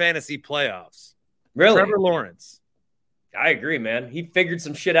people their fantasy playoffs. Really? Trevor Lawrence. I agree, man. He figured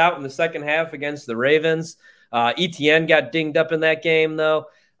some shit out in the second half against the Ravens. ETN got dinged up in that game, though.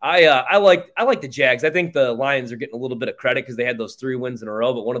 I like the Jags. I think the Lions are getting a little bit of credit because they had those 3 wins in a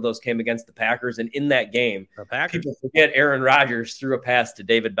row, but one of those came against the Packers. And in that game, people forget Aaron Rodgers threw a pass to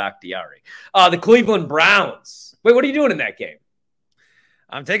David Bakhtiari. The Cleveland Browns. Wait, what are you doing in that game?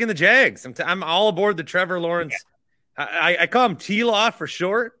 I'm taking the Jags. I'm all aboard the Trevor Lawrence. Yeah. I call him T-Law for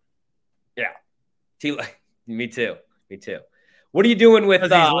short. Yeah, T-Law. Me too. What are you doing with?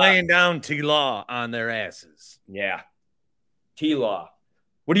 He's laying down T-Law on their asses. Yeah, T-Law.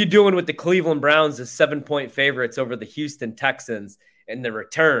 What are you doing with the Cleveland Browns as 7-point favorites over the Houston Texans and the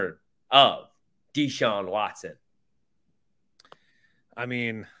return of Deshaun Watson? I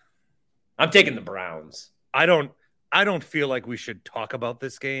mean, I'm taking the Browns. I don't feel like we should talk about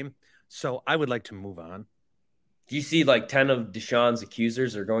this game, so I would like to move on. Do you see like 10 of Deshaun's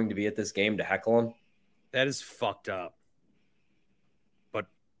accusers are going to be at this game to heckle him? That is fucked up. But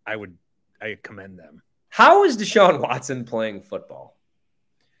I commend them. How is Deshaun Watson playing football?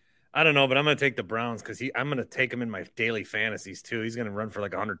 I don't know, but I'm going to take the Browns because I'm going to take him in my daily fantasies too. He's going to run for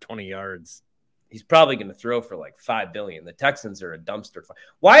like 120 yards. He's probably going to throw for like $5 billion. The Texans are a dumpster fire.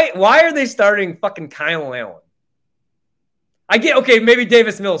 Why are they starting fucking Kyle Allen? I get, okay, maybe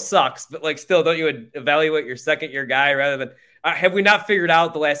Davis Mills sucks, but like still, don't you evaluate your second-year guy rather than have we not figured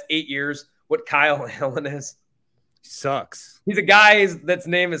out the last 8 years what Kyle Allen is? He sucks. He's a guy that's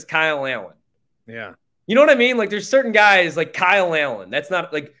name is Kyle Allen. Yeah. You know what I mean? Like there's certain guys like Kyle Allen. That's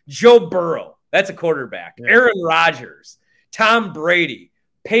not like Joe Burrow. That's a quarterback. Yeah. Aaron Rodgers, Tom Brady,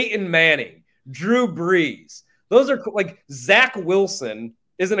 Peyton Manning, Drew Brees. Those are like Zach Wilson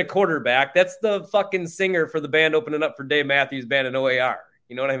isn't a quarterback. That's the fucking singer for the band opening up for Dave Matthews Band and OAR.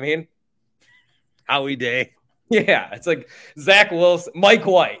 You know what I mean? Howie Day. Yeah, it's like Zach Wilson, Mike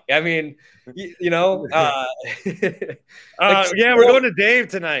White. I mean, you know. Yeah, we're going to Dave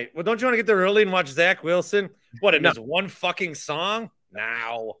tonight. Well, don't you want to get there early and watch Zach Wilson? What, it was one fucking song?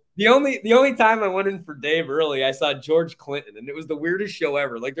 Now. The only time I went in for Dave early, I saw George Clinton, and it was the weirdest show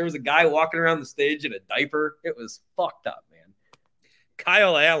ever. Like there was a guy walking around the stage in a diaper. It was fucked up, man.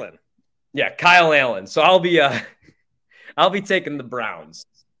 Kyle Allen. Yeah, Kyle Allen. So I'll be taking the Browns.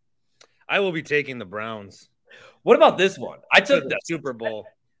 I will be taking the Browns. What about this one? I took the Super Bowl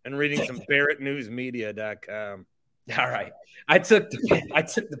and reading some BarrettNewsMedia.com. All right. I took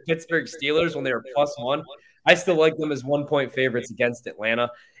the Pittsburgh Steelers when they were +1. I still like them as 1-point favorites against Atlanta.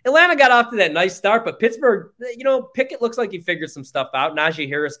 Atlanta got off to that nice start, but Pittsburgh, Pickett looks like he figured some stuff out. Najee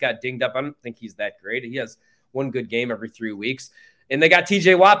Harris got dinged up. I don't think he's that great. He has one good game every 3 weeks. And they got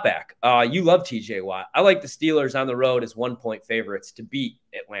TJ Watt back. You love TJ Watt. I like the Steelers on the road as 1-point favorites to beat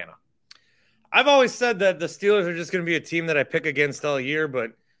Atlanta. I've always said that the Steelers are just going to be a team that I pick against all year,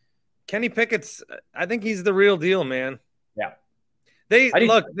 but Kenny Pickett's, I think he's the real deal, man. Yeah. They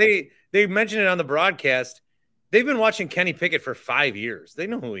mentioned it on the broadcast. They've been watching Kenny Pickett for 5 years. They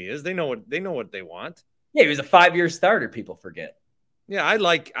know who he is. They know what they want. Yeah, he was a 5-year starter, people forget. Yeah, I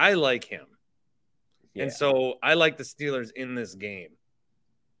like him. Yeah. And so I like the Steelers in this game.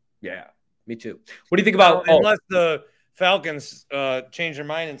 Yeah, me too. What do you think about unless the Falcons change their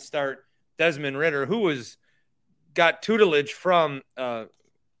mind and start Desmond Ridder, who got tutelage from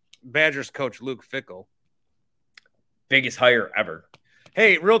Badgers coach Luke Fickell. Biggest hire ever.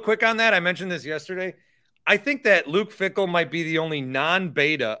 Hey, real quick on that, I mentioned this yesterday. I think that Luke Fickell might be the only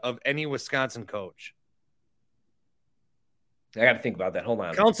non-beta of any Wisconsin coach. I got to think about that. Hold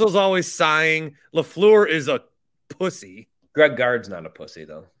on. Council's always sighing. LaFleur is a pussy. Greg Gard's not a pussy,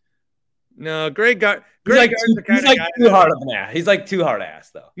 though. No, Greg Gard. He's like too hard of an ass. He's like too hard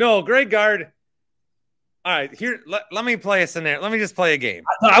ass, though. No, Greg Gard. All right, here. Let me play a scenario. Let me just play a game.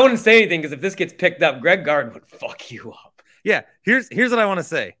 I wouldn't say anything because if this gets picked up, Greg Gard would fuck you up. Yeah. Here's what I want to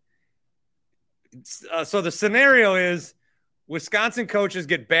say. So the scenario is Wisconsin coaches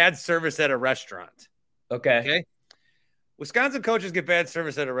get bad service at a restaurant. Okay. Wisconsin coaches get bad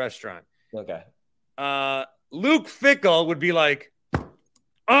service at a restaurant. Okay. Luke Fickell would be like,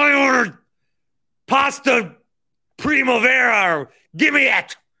 I ordered pasta primavera. Give me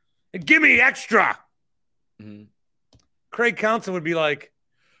it. Give me extra. Mm-hmm. Craig Counsell would be like,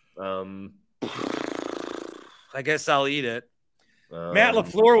 I guess I'll eat it. Matt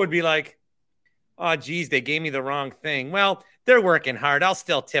LaFleur would be like, oh, geez, they gave me the wrong thing. Well, they're working hard. I'll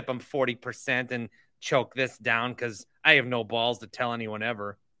still tip them 40% and choke this down because I have no balls to tell anyone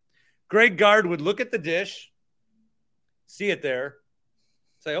ever. Greg Gard would look at the dish, see it there,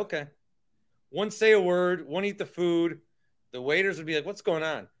 say, okay. One say a word, one eat the food. The waiters would be like, what's going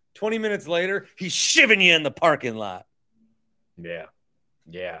on? 20 minutes later, he's shivving you in the parking lot. Yeah.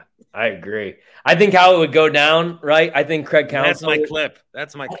 Yeah, I agree. I think how it would go down, right? I think Craig Counsell.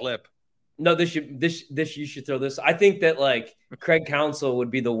 That's my clip. No, this you should throw this. I think that like Craig Counsell would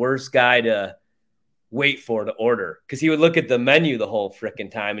be the worst guy to wait for to order because he would look at the menu the whole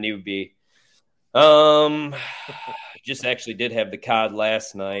freaking time and he would be, just actually did have the cod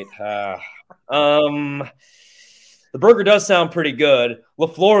last night. The burger does sound pretty good.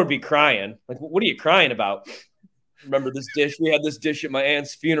 LaFleur would be crying. Like, what are you crying about? Remember this dish? We had this dish at my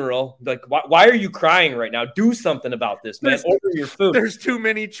aunt's funeral. Like, why are you crying right now? Do something about this, man. Order your food. There's too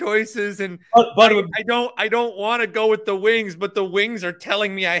many choices, and but I don't want to go with the wings, but the wings are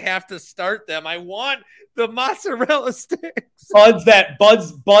telling me I have to start them. I want the mozzarella sticks. Bud's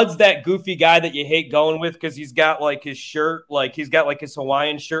that goofy guy that you hate going with because he's got like his shirt, like he's got like his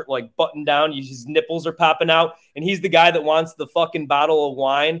Hawaiian shirt, like buttoned down. His nipples are popping out, and he's the guy that wants the fucking bottle of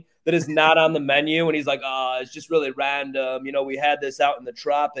wine that is not on the menu. And he's like, it's just really random. You know, we had this out in the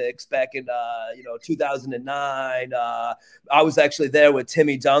tropics back in, 2009. I was actually there with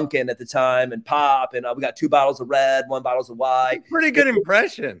Timmy Duncan at the time and Pop, and we got 2 bottles of red, 1 bottle of white. Pretty good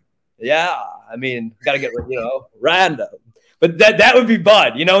impression. Yeah. I mean, got to get, random. But that would be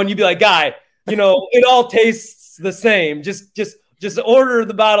Bud, and you'd be like, guy, it all tastes the same. Just order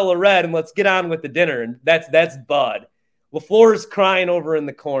the bottle of red and let's get on with the dinner. And that's Bud. LaFleur's crying over in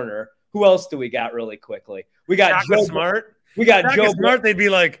the corner. Who else do we got really quickly? We got Joe Smart. We got Joe Smart. They'd be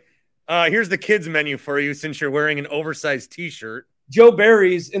like, here's the kids menu for you since you're wearing an oversized T-shirt. Joe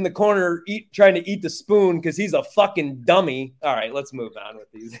Barry's in the corner trying to eat the spoon because he's a fucking dummy. All right, let's move on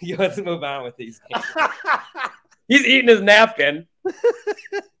with these. He's eating his napkin.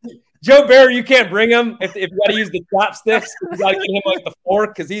 Joe Barry, you can't bring him if you got to use the chopsticks. You got to get him like the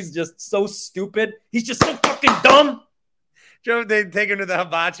fork because he's just so stupid. He's just so fucking dumb. Joe, they take him to the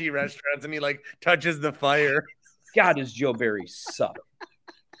hibachi restaurants and he like touches the fire. God, does Joe Barry suck?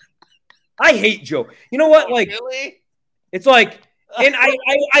 I hate Joe. You know what? Like, really? It's like, and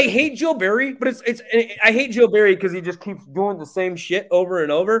I hate Joe Barry, but I hate Joe Barry because he just keeps doing the same shit over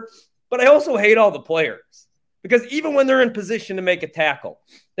and over. But I also hate all the players because even when they're in position to make a tackle,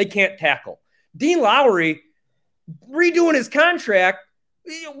 they can't tackle. Dean Lowry redoing his contract.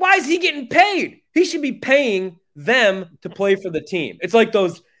 Why is he getting paid? He should be paying them to play for the team. It's like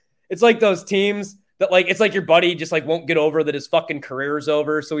those teams that like, it's like your buddy just like won't get over that his fucking career is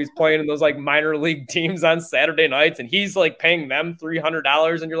over. So he's playing in those like minor league teams on Saturday nights and he's like paying them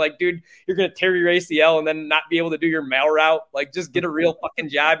 $300. And you're like, dude, you're going to tear your ACL and then not be able to do your mail route. Like just get a real fucking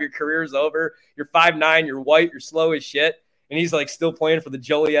job. Your career's over. You're 5'9", you're white, you're slow as shit. And he's like still playing for the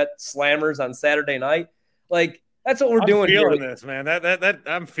Joliet Slammers on Saturday night. Like that's what we're doing here. I'm feeling this, man. That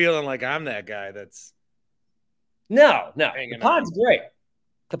I'm feeling like I'm that guy that's. No. The pod's great.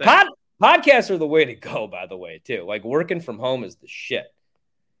 Podcasts are the way to go, by the way, too. Like, working from home is the shit.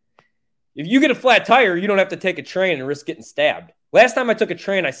 If you get a flat tire, you don't have to take a train and risk getting stabbed. Last time I took a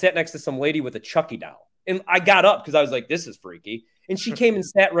train, I sat next to some lady with a Chucky doll. And I got up because I was like, this is freaky. And she came and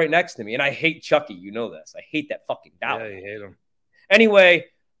sat right next to me. And I hate Chucky. You know this. I hate that fucking doll. Yeah, you hate him. Anyway,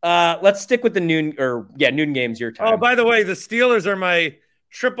 let's stick with the noon games your time. Oh, by the way, the Steelers are my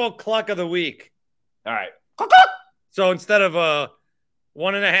triple cluck of the week. All right. So instead of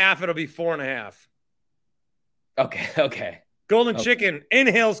 1.5, it'll be 4.5. Okay. Golden Chicken,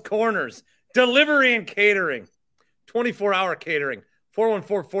 Inhales Corners, Delivery and Catering, 24-hour catering,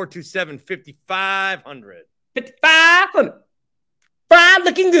 414-427-5500. 5,500. Fried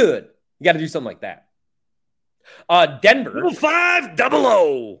looking good. You got to do something like that. Denver.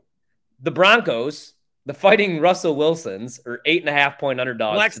 500. The Broncos, the Fighting Russell Wilsons, are 8.5-point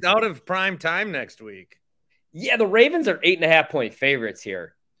underdogs. Flexed out of prime time next week. Yeah, the Ravens are 8.5-point favorites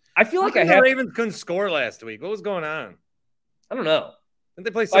here. I feel like the Ravens couldn't score last week. What was going on? I don't know. Didn't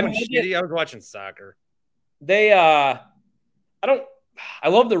they play someone shitty? I was watching soccer. I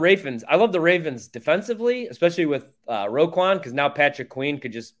love the Ravens. I love the Ravens defensively, especially with Roquan, because now Patrick Queen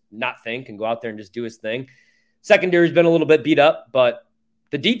could just not think and go out there and just do his thing. Secondary's been a little bit beat up, but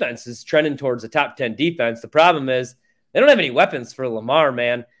the defense is trending towards the top 10 defense. The problem is they don't have any weapons for Lamar,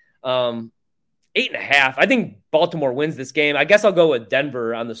 man. 8.5. I think Baltimore wins this game. I guess I'll go with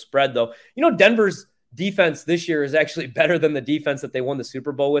Denver on the spread, though. Denver's defense this year is actually better than the defense that they won the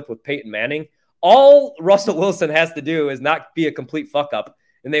Super Bowl with Peyton Manning. All Russell Wilson has to do is not be a complete fuck up,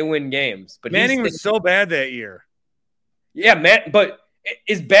 and they win games. But Manning was so bad that year. Yeah, man. But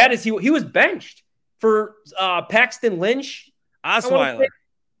as bad as he was benched for Paxton Lynch. Osweiler.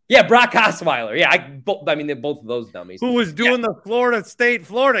 Yeah, Brock Osweiler. Yeah, I mean, they're both of those dummies. Who was doing the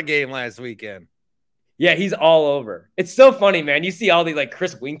Florida game last weekend. Yeah, he's all over. It's so funny, man. You see all these, like,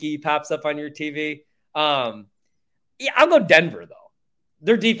 Chris Winkie pops up on your TV. Yeah, I'll go Denver, though.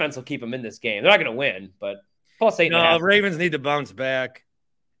 Their defense will keep them in this game. They're not going to win, but plus 8.5. No, Ravens need to bounce back.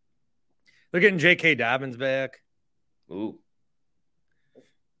 They're getting J.K. Dobbins back. Ooh.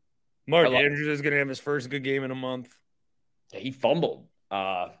 Mark Andrews is going to have his first good game in a month. Yeah, he fumbled.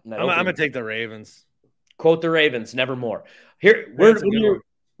 I'm going to take the Ravens. Quote the Ravens, nevermore. Here, what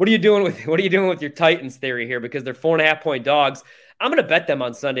are you doing with your Titans theory here? Because they're 4.5-point dogs. I'm going to bet them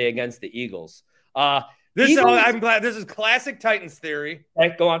on Sunday against the Eagles. I'm glad this is classic Titans theory.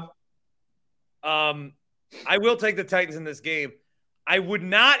 Okay, go on. I will take the Titans in this game. I would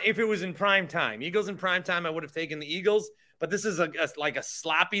not if it was in prime time. Eagles in prime time, I would have taken the Eagles. But this is like a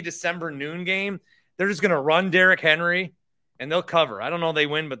sloppy December noon game. They're just going to run Derrick Henry, and they'll cover. I don't know if they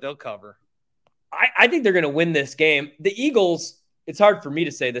win, but they'll cover. I think they're going to win this game. The Eagles, it's hard for me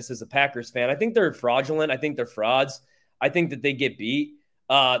to say this as a Packers fan. I think they're fraudulent. I think they're frauds. I think that they get beat.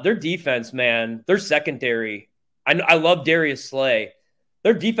 Their defense, man, their secondary. I love Darius Slay.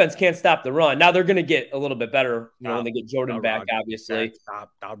 Their defense can't stop the run. Now they're going to get a little bit better when they get Jordan back, obviously.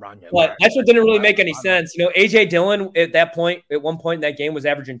 But that's what didn't really make any sense. A.J. Dillon at one point in that game was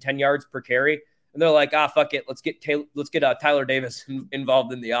averaging 10 yards per carry. And they're like, fuck it. Let's get Tyler Davis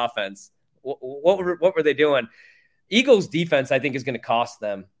involved in the offense. What were they doing? Eagles defense, I think, is going to cost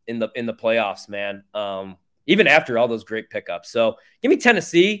them in the playoffs, man. Even after all those great pickups. So give me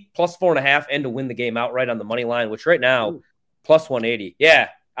Tennessee plus 4.5 and to win the game outright on the money line, which right now plus 180. Yeah,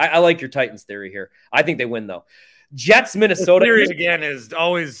 I like your Titans theory here. I think they win though. Jets, Minnesota. The theory again is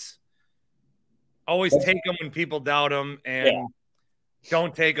always take them when people doubt them, and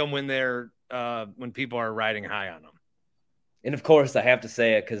don't take them when they're when people are riding high on them. And of course, I have to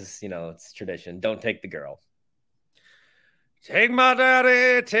say it because it's tradition. Don't take the girl. Take my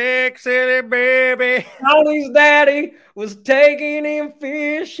daddy, take city baby. Tony's daddy was taking him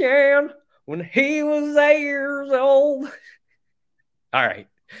fishing when he was 8 years old. All right.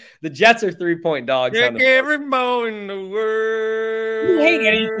 The Jets are 3-point dogs. Take every boy in the world. You hate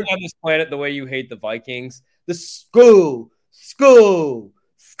anything on this planet the way you hate the Vikings. The school,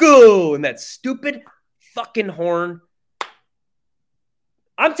 and that stupid fucking horn.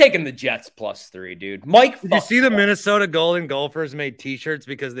 I'm taking the Jets plus 3, dude. Mike, did you see the Minnesota Golden Gophers made T-shirts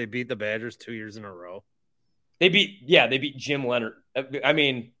because they beat the Badgers 2 years in a row? They beat Jim Leonard. I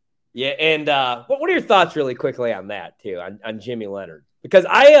mean, yeah. And what are your thoughts, really quickly, on that too, on Jimmy Leonard? Because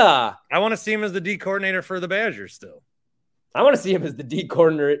I want to see him as the D coordinator for the Badgers. Still, I want to see him as the D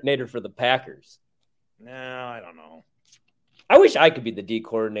coordinator for the Packers. No, I don't know. I wish I could be the D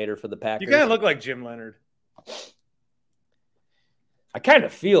coordinator for the Packers. You kind of look like Jim Leonard. I kind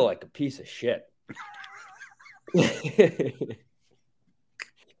of feel like a piece of shit. To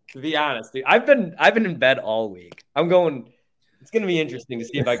be honest, dude, I've been in bed all week. It's going to be interesting to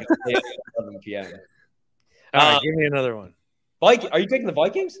see if I can stay at 11 p.m. All right, give me another one. Are you taking the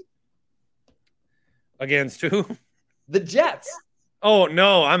Vikings? Against who? The Jets. Oh,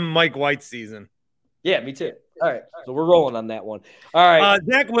 no, I'm Mike White season. Yeah, me too. All right, so we're rolling on that one. All right.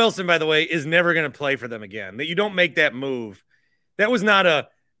 Zach Wilson, by the way, is never going to play for them again. That you don't make that move. That was not a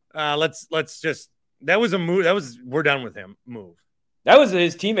that was a move. That was we're done with him move. That was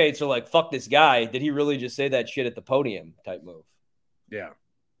his teammates are like, fuck this guy. Did he really just say that shit at the podium type move? Yeah.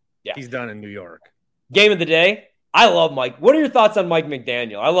 He's done in New York. Game of the day. I love Mike. What are your thoughts on Mike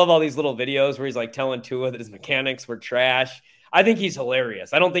McDaniel? I love all these little videos where he's like telling Tua that his mechanics were trash. I think he's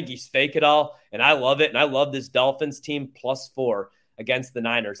hilarious. I don't think he's fake at all. And I love it. And I love this Dolphins team +4 against the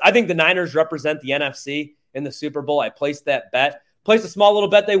Niners. I think the Niners represent the NFC in the Super Bowl. I placed that bet. Placed a small little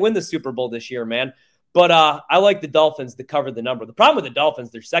bet they win the Super Bowl this year, man. But I like the Dolphins to cover the number. The problem with the Dolphins,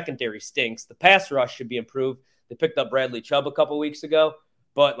 their secondary stinks. The pass rush should be improved. They picked up Bradley Chubb a couple weeks ago.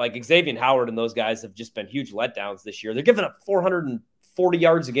 But like Xavier Howard and those guys have just been huge letdowns this year. They're giving up 440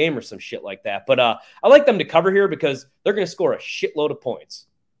 yards a game or some shit like that. But I like them to cover here because they're going to score a shitload of points.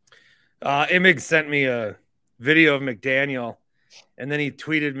 Imig sent me a video of McDaniel, and then he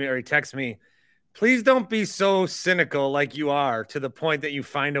tweeted me or he texted me, please don't be so cynical like you are to the point that you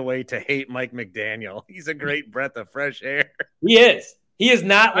find a way to hate Mike McDaniel. He's a great breath of fresh air. He is. He is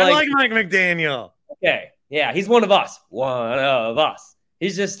not like... I like Mike McDaniel. Okay. Yeah, he's one of us. One of us.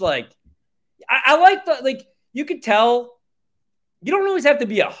 He's just like... I like the... Like, you could tell... You don't always have to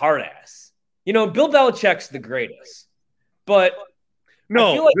be a hard ass. Bill Belichick's the greatest. But...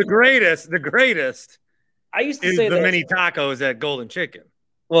 No, feel like the greatest I used to is say the that mini tacos at Golden Chicken.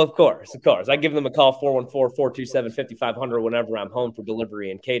 Well, of course. I give them a call, 414-427-5500 whenever I'm home for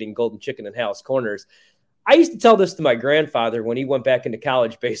delivery and catering Golden Chicken and House Corners. I used to tell this to my grandfather when he went back into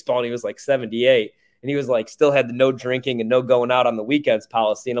college baseball and he was like 78 and he was like still had the no drinking and no going out on the weekends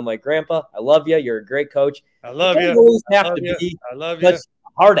policy. And I'm like, Grandpa, I love you. You're a great coach. I love you. Always have to be I love you.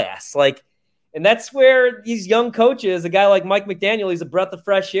 Hard ass. Like, and that's where these young coaches, a guy like Mike McDaniel, he's a breath of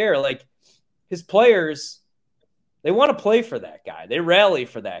fresh air. Like his players, they want to play for that guy. They rally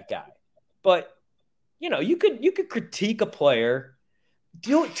for that guy. But, you could critique a player.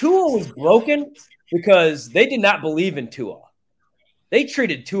 Tua was broken because they did not believe in Tua. They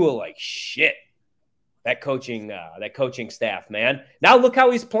treated Tua like shit. That coaching staff, man. Now look how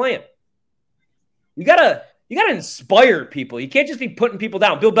he's playing. You gotta inspire people. You can't just be putting people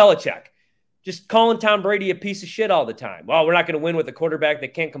down. Bill Belichick, just calling Tom Brady a piece of shit all the time. Well, we're not going to win with a quarterback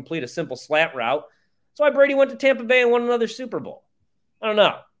that can't complete a simple slant route. That's why Brady went to Tampa Bay and won another Super Bowl. I don't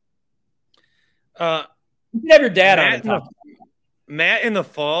know. You can have your dad on and talk. Matt in the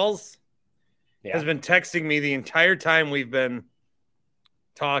Falls has been texting me the entire time we've been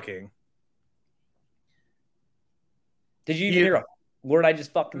talking. Did you even hear a word I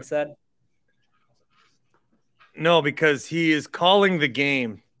just fucking said? No, because he is calling the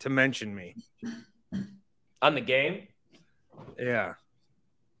game to mention me. On the game? Yeah.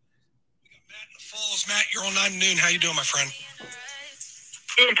 Falls, Matt, you're on 9 to noon. How you doing, my friend?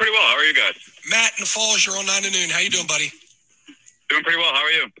 Doing pretty well. How are you guys? Matt in the Falls, you're on 9 to noon. How you doing, buddy? Doing pretty well. How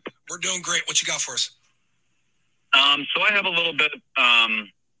are you? We're doing great. What you got for us? So I have a little bit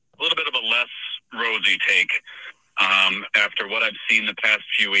of a less rosy take after what I've seen the past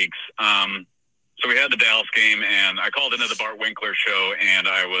few weeks. So we had the Dallas game, and I called into the Bart Winkler show, and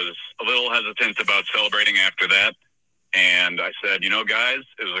I was a little hesitant about celebrating after that. And I said, guys,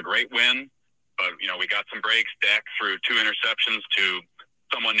 it was a great win. But, we got some breaks. Dak threw 2 interceptions to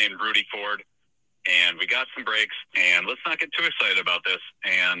someone named Rudy Ford. And we got some breaks. And let's not get too excited about this.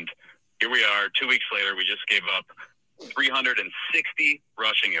 And here we are 2 weeks later. We just gave up 360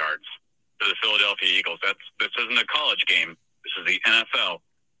 rushing yards to the Philadelphia Eagles. This isn't a college game. This is the NFL.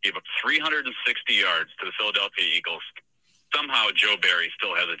 Gave up 360 yards to the Philadelphia Eagles. Somehow Joe Barry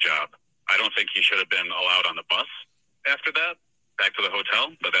still has a job. I don't think he should have been allowed on the bus after that, back to the hotel,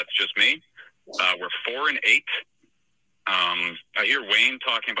 but that's just me. We're 4-8. I hear Wayne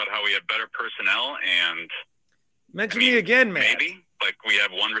talking about how we have better personnel, and mention me again, man. Maybe like we have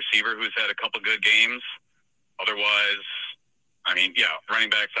one receiver who's had a couple good games. Otherwise, running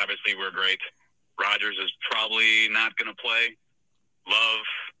backs obviously were great. Rodgers is probably not going to play. Love,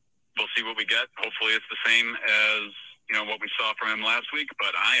 we'll see what we get. Hopefully, it's the same as what we saw from him last week.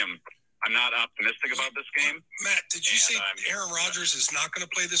 But I'm not optimistic about this game. Matt, did you say Aaron Rodgers is not going to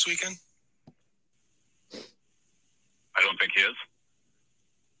play this weekend? I don't think he is.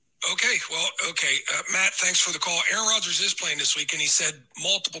 Okay. Matt, thanks for the call. Aaron Rodgers is playing this week, and he said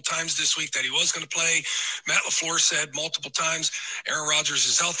multiple times this week that he was going to play. Matt LaFleur said multiple times Aaron Rodgers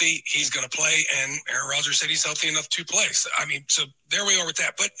is healthy. He's going to play, and Aaron Rodgers said he's healthy enough to play. So there we are with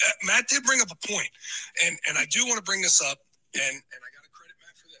that. But Matt did bring up a point, and I do want to bring this up, and I got to credit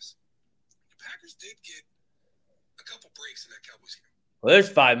Matt for this. The Packers did get a couple breaks in that Cowboys game. Well, there's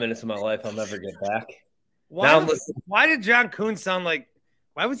 5 minutes of my life I'll never get back. Why did John Kuhn sound like?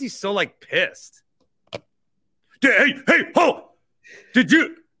 Why was he so pissed? Hey, ho! Did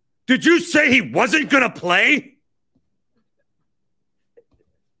you say he wasn't gonna play?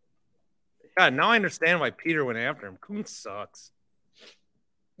 God, now I understand why Peter went after him. Kuhn sucks.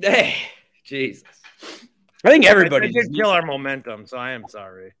 Hey, Jesus! I think everybody did kill our momentum, so I am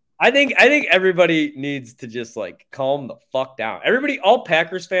sorry. I think everybody needs to just calm the fuck down. Everybody, all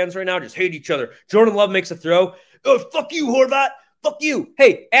Packers fans right now, just hate each other. Jordan Love makes a throw. Oh, fuck you, Horvat. Fuck you.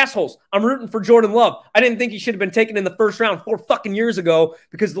 Hey, assholes, I'm rooting for Jordan Love. I didn't think he should have been taken in the first round 4 fucking years ago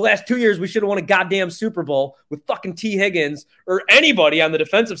because the last 2 years we should have won a goddamn Super Bowl with fucking T. Higgins or anybody on the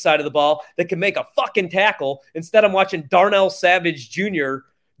defensive side of the ball that can make a fucking tackle. Instead, I'm watching Darnell Savage Jr.,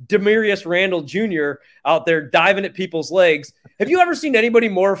 Demarius Randall Jr. out there diving at people's legs. Have you ever seen anybody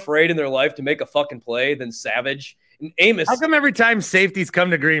more afraid in their life to make a fucking play than Savage? And Amos. How come every time safeties come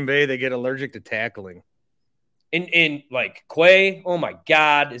to Green Bay, they get allergic to tackling? In Quay, oh my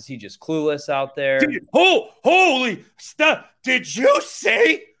God, is he just clueless out there? Holy stuff. Did you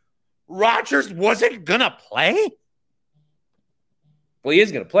say Rodgers wasn't going to play? Well, he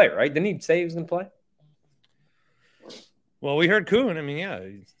is going to play, right? Didn't he say he was going to play? Well, we heard Kuhn.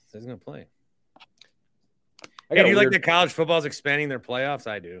 He's going to play. Do you like that college football is expanding their playoffs?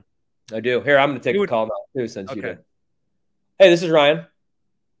 I do. Here, I'm going to take a call now, too, since you did. Hey, this is Ryan.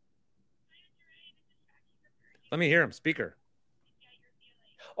 Let me hear him. Speaker.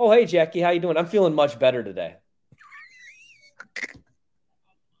 Oh, hey, Jackie. How you doing? I'm feeling much better today.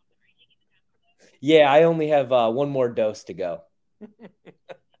 Yeah, I only have one more dose to go.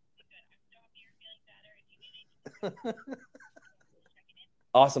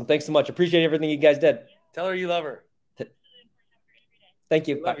 Awesome. Thanks so much. Appreciate everything you guys did. Tell her you love her. Thank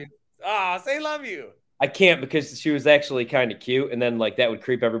you. Love you. Say love you. I can't because she was actually kind of cute, and then like that would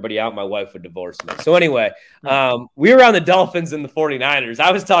creep everybody out. My wife would divorce me. So anyway, we were on the Dolphins and the 49ers.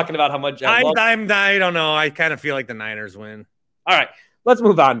 I was talking about how much I don't know. I kind of feel like the Niners win. All right, let's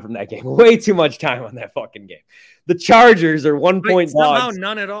move on from that game. Way too much time on that fucking game. The Chargers are 1 point somehow dogs.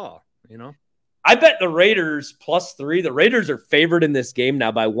 None at all. I bet the Raiders +3. The Raiders are favored in this game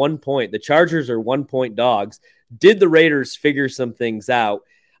now by 1 point. The Chargers are 1 point dogs. Did the Raiders figure some things out?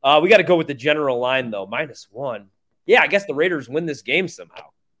 We got to go with the general line, though. -1. Yeah, I guess the Raiders win this game somehow.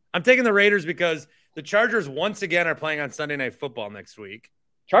 I'm taking the Raiders because the Chargers once again are playing on Sunday Night Football next week.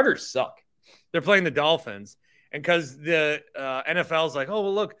 Chargers suck. They're playing the Dolphins. And because the NFL's like, oh,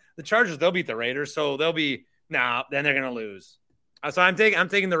 well, look, the Chargers, they'll beat the Raiders. So they'll be, then they're going to lose. So I'm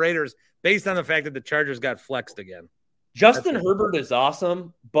taking the Raiders based on the fact that the Chargers got flexed again. Justin Herbert is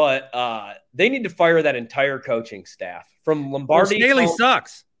awesome, but they need to fire that entire coaching staff from Lombardi. Staley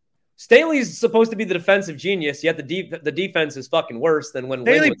sucks. Staley's supposed to be the defensive genius, yet the defense is fucking worse than when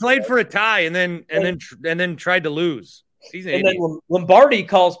Staley played for a tie and then tried to lose. And then Lombardi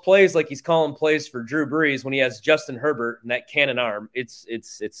calls plays like he's calling plays for Drew Brees when he has Justin Herbert and that cannon arm. It's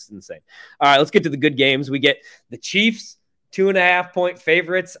insane. All right, let's get to the good games. We get the Chiefs, 2.5 point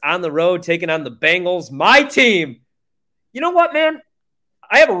favorites on the road, taking on the Bengals. My team. You know what, man?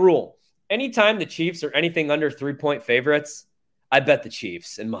 I have a rule. Anytime the Chiefs are anything under 3 point favorites, I bet the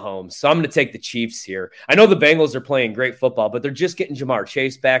Chiefs and Mahomes. So I'm going to take the Chiefs here. I know the Bengals are playing great football, but they're just getting Jamar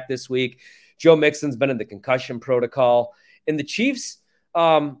Chase back this week. Joe Mixon's been in the concussion protocol. And the Chiefs,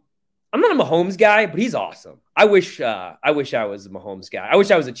 I'm not a Mahomes guy, but he's awesome. I wish I was a Mahomes guy. I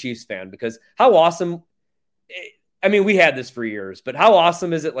wish I was a Chiefs fan because how awesome. I mean, we had this for years, but how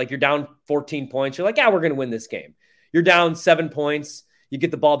awesome is it? Like you're down 14 points. You're like, we're going to win this game. You're down 7 points. You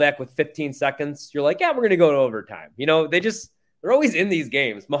get the ball back with 15 seconds. You're like, we're going to go to overtime. They're always in these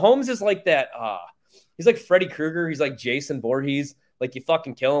games. Mahomes is like that. He's like Freddy Krueger. He's like Jason Voorhees. Like you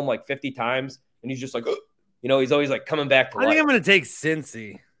fucking kill him like 50 times. And he's just like, he's always like coming back to life. I think I'm going to take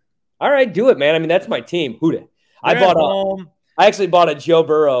Cincy. All right, do it, man. I mean, that's my team. Hoot. I actually bought a Joe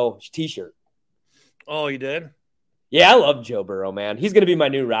Burrow t-shirt. Oh, you did? Yeah, I love Joe Burrow, man. He's going to be my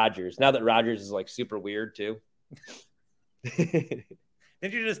new Rodgers. Now that Rodgers is like super weird too.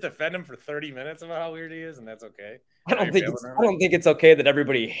 Did you just defend him for 30 minutes about how weird he is, and that's okay? I don't think it's okay that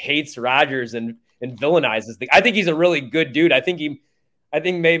everybody hates Rodgers and villainizes the. I think he's a really good dude. I think he's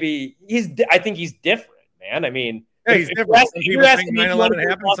different, man. I mean, he's different. Some people think 9/11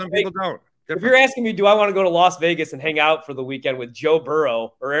 happened, some people don't. If you're asking me, do I want to go to Las Vegas and hang out for the weekend with Joe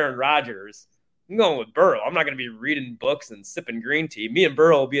Burrow or Aaron Rodgers? I'm going with Burrow. I'm not going to be reading books and sipping green tea. Me and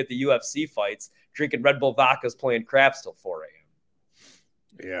Burrow will be at the UFC fights, drinking Red Bull vodkas, playing craps till 4 a.m.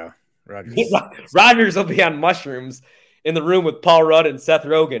 Yeah, Rodgers will be on mushrooms in the room with Paul Rudd and Seth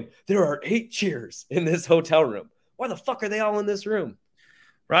Rogen. There are 8 cheers in this hotel room. Why the fuck are they all in this room?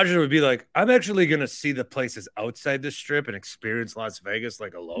 Rodgers would be like, I'm actually going to see the places outside the strip and experience Las Vegas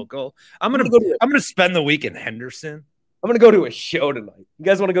like a local. I'm going to spend the week in Henderson. I'm going to go to a show tonight. You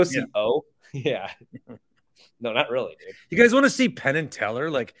guys want to go see O? Yeah. No, not really, dude. You guys want to see Penn and Teller?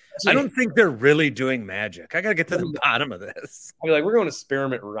 Like, I don't think they're really really magic. I got to get to the bottom of this. I'll be like, we're going to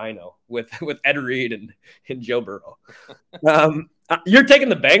Spearmint Rhino with Ed Reed and Joe Burrow. You're taking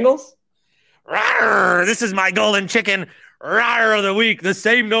the Bengals? Rawr, this is my golden chicken. Rawr of the week. The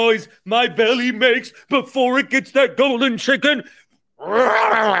same noise my belly makes before it gets that golden chicken.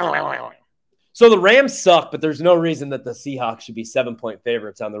 Rawr. So the Rams suck, but there's no reason that the Seahawks should be 7 point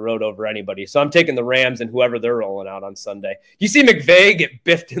favorites on the road over anybody. So I'm taking the Rams and whoever they're rolling out on Sunday. You see McVay get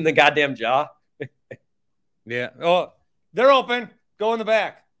biffed in the goddamn jaw? Yeah. Oh, they're open. Go in the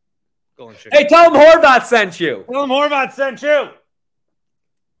back. Hey, tell them Horvat sent you. Tell them Horvat sent you.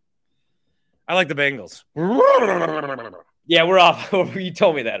 I like the Bengals. Yeah, we're off. You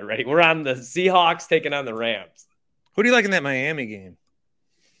told me that already. We're on the Seahawks taking on the Rams. Who do you like in that Miami game?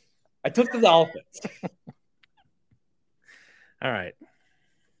 I took the Dolphins. All right.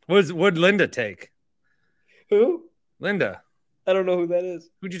 What'd Linda take? Who? Linda. I don't know who that is.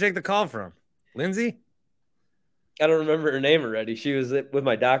 Who'd you take the call from? Lindsay? I don't remember her name already. She was with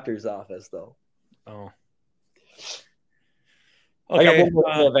my doctor's office, though. Oh. Okay. I got one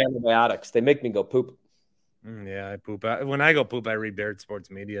more of antibiotics. They make me go poop. Yeah, I poop. When I go poop, I read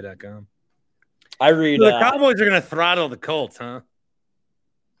BairdSportsMedia.com. I read. So the Cowboys are going to throttle the Colts, huh?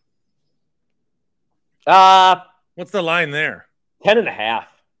 What's the line there? 10.5.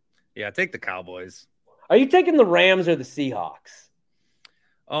 Yeah, take the Cowboys. Are you taking the Rams or the Seahawks?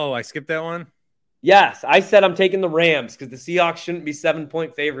 Oh, I skipped that one? Yes, I said I'm taking the Rams because the Seahawks shouldn't be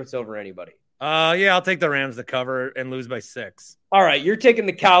 7-point favorites over anybody. Yeah, I'll take the Rams to cover and lose by 6. All right, you're taking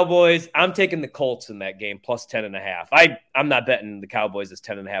the Cowboys. I'm taking the Colts in that game, plus 10.5. I'm not betting the Cowboys as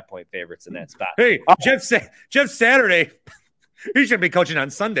 10.5-point favorites in that spot. Hey, Jeff Saturday, he should be coaching on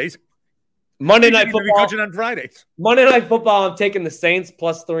Sundays. Monday Night Football. Be coaching on Fridays. Monday Night Football, I'm taking the Saints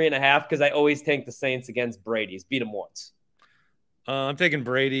plus 3.5 because I always take the Saints against Brady's. Beat them once. I'm taking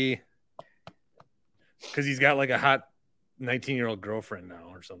Brady because he's got like a hot 19-year-old girlfriend now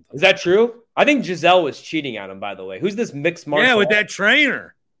or something. Is that true? I think Giselle was cheating on him, by the way. Who's this mixed martial? Yeah, with that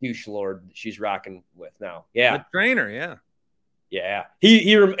trainer. Douche lord she's rocking with now. Yeah. The trainer, yeah. Yeah.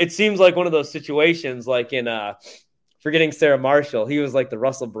 He it seems like one of those situations like in Forgetting Sarah Marshall. He was like the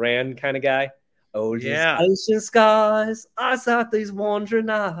Russell Brand kind of guy. Oh, yeah. Ancient skies, I saw these wandering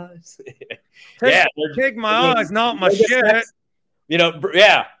eyes. Take my eyes, not my shit. You know,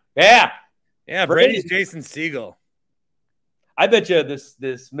 yeah. Yeah, Brady's Jason Segel. I bet you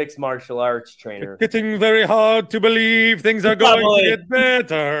this mixed martial arts trainer. It's getting very hard to believe things are going to get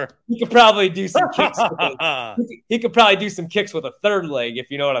better. He could probably do some kicks. He could probably do some kicks with a third leg,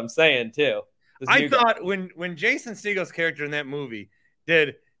 if you know what I'm saying, too. I thought when Jason Segel's character in that movie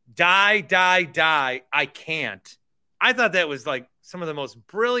did die, I can't. I thought that was like some of the most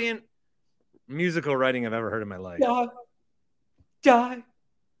brilliant musical writing I've ever heard in my life. Die.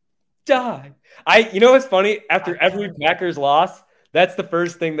 You know what's funny? After every Packers loss, that's the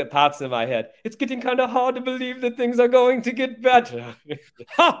first thing that pops in my head. It's getting kind of hard to believe that things are going to get better.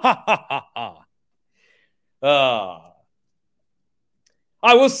 I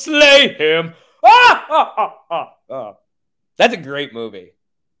will slay him. That's a great movie.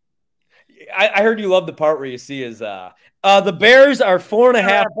 I heard you love the part where you see his the Bears are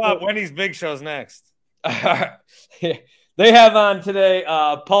 4.5. Wendy's Big Show's next. They have on today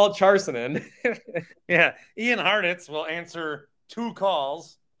Paul Charsonen. Yeah, Ian Harnitz will answer 2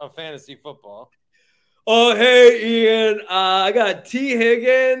 calls of fantasy football. Oh, hey, Ian. I got T.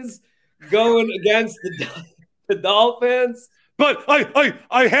 Higgins going against the Dolphins. But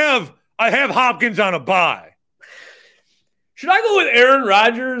I have Hopkins on a bye. Should I go with Aaron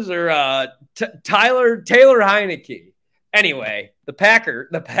Rodgers or Taylor Heineke? Anyway, the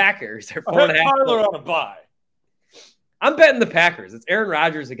Packers are 4.5. Tyler on a bye. I'm betting the Packers. It's Aaron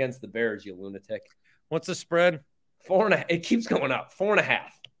Rodgers against the Bears, you lunatic. What's the spread? 4.5. It keeps going up. 4.5.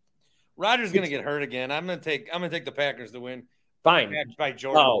 Rodgers gonna get hurt again. I'm gonna take the Packers to win. Fine. By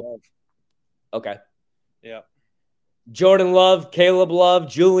Jordan Love. Okay. Yeah. Jordan Love, Caleb Love,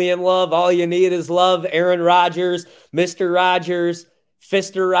 Julian Love. All you need is love. Aaron Rodgers, Mr. Rodgers,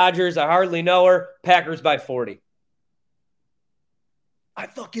 Fister Rodgers. I hardly know her. Packers by 40. I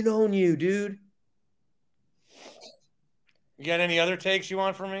fucking own you, dude. You got any other takes you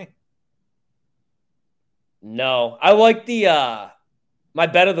want from me? No. I like my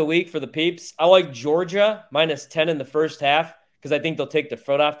bet of the week for the peeps. I like Georgia minus 10 in the first half because I think they'll take their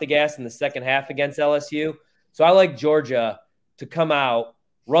foot off the gas in the second half against LSU. So I like Georgia to come out,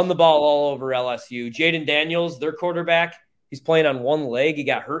 run the ball all over LSU. Jaden Daniels, their quarterback, he's playing on one leg. He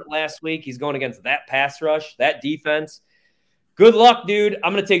got hurt last week. He's going against that pass rush, that defense. Good luck, dude.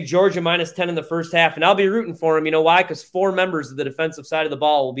 I'm going to take Georgia minus 10 in the first half, and I'll be rooting for him. You know why? Because 4 members of the defensive side of the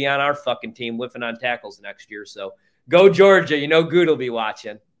ball will be on our fucking team whiffing on tackles next year. So go Georgia. You know Good will be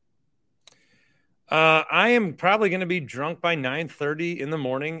watching. I am probably going to be drunk by 9:30 in the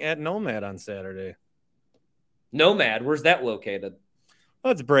morning at Nomad on Saturday. Nomad? Where's that located?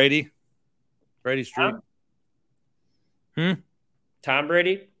 Oh, it's Brady. Brady Street. Tom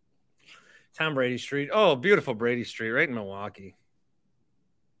Brady? Tom Brady Street. Oh, beautiful Brady Street, right in Milwaukee.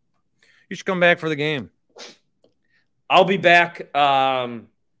 You should come back for the game. I'll be back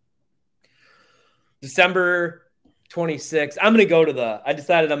December 26th. I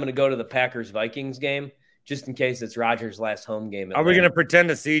decided I'm going to go to the Packers-Vikings game just in case it's Rodgers' last home game. Are we going to pretend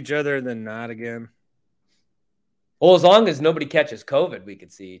to see each other and then not again? Well, as long as nobody catches COVID, we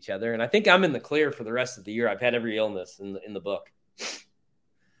could see each other. And I think I'm in the clear for the rest of the year. I've had every illness in the book.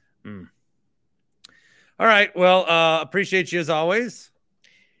 All right. Well, appreciate you as always.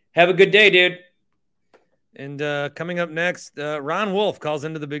 Have a good day, dude. And coming up next, Ron Wolf calls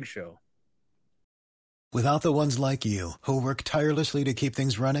into the big show. Without the ones like you who work tirelessly to keep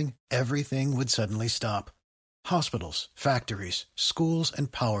things running, everything would suddenly stop. Hospitals, factories, schools,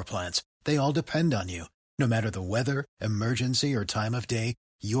 and power plants, they all depend on you. No matter the weather, emergency, or time of day,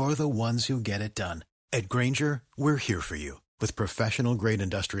 you're the ones who get it done. At Grainger, we're here for you with professional-grade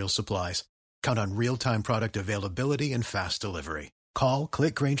industrial supplies. Count on real-time product availability and fast delivery. Call,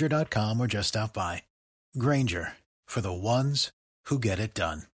 click Grainger.com, or just stop by. Grainger, for the ones who get it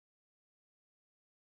done.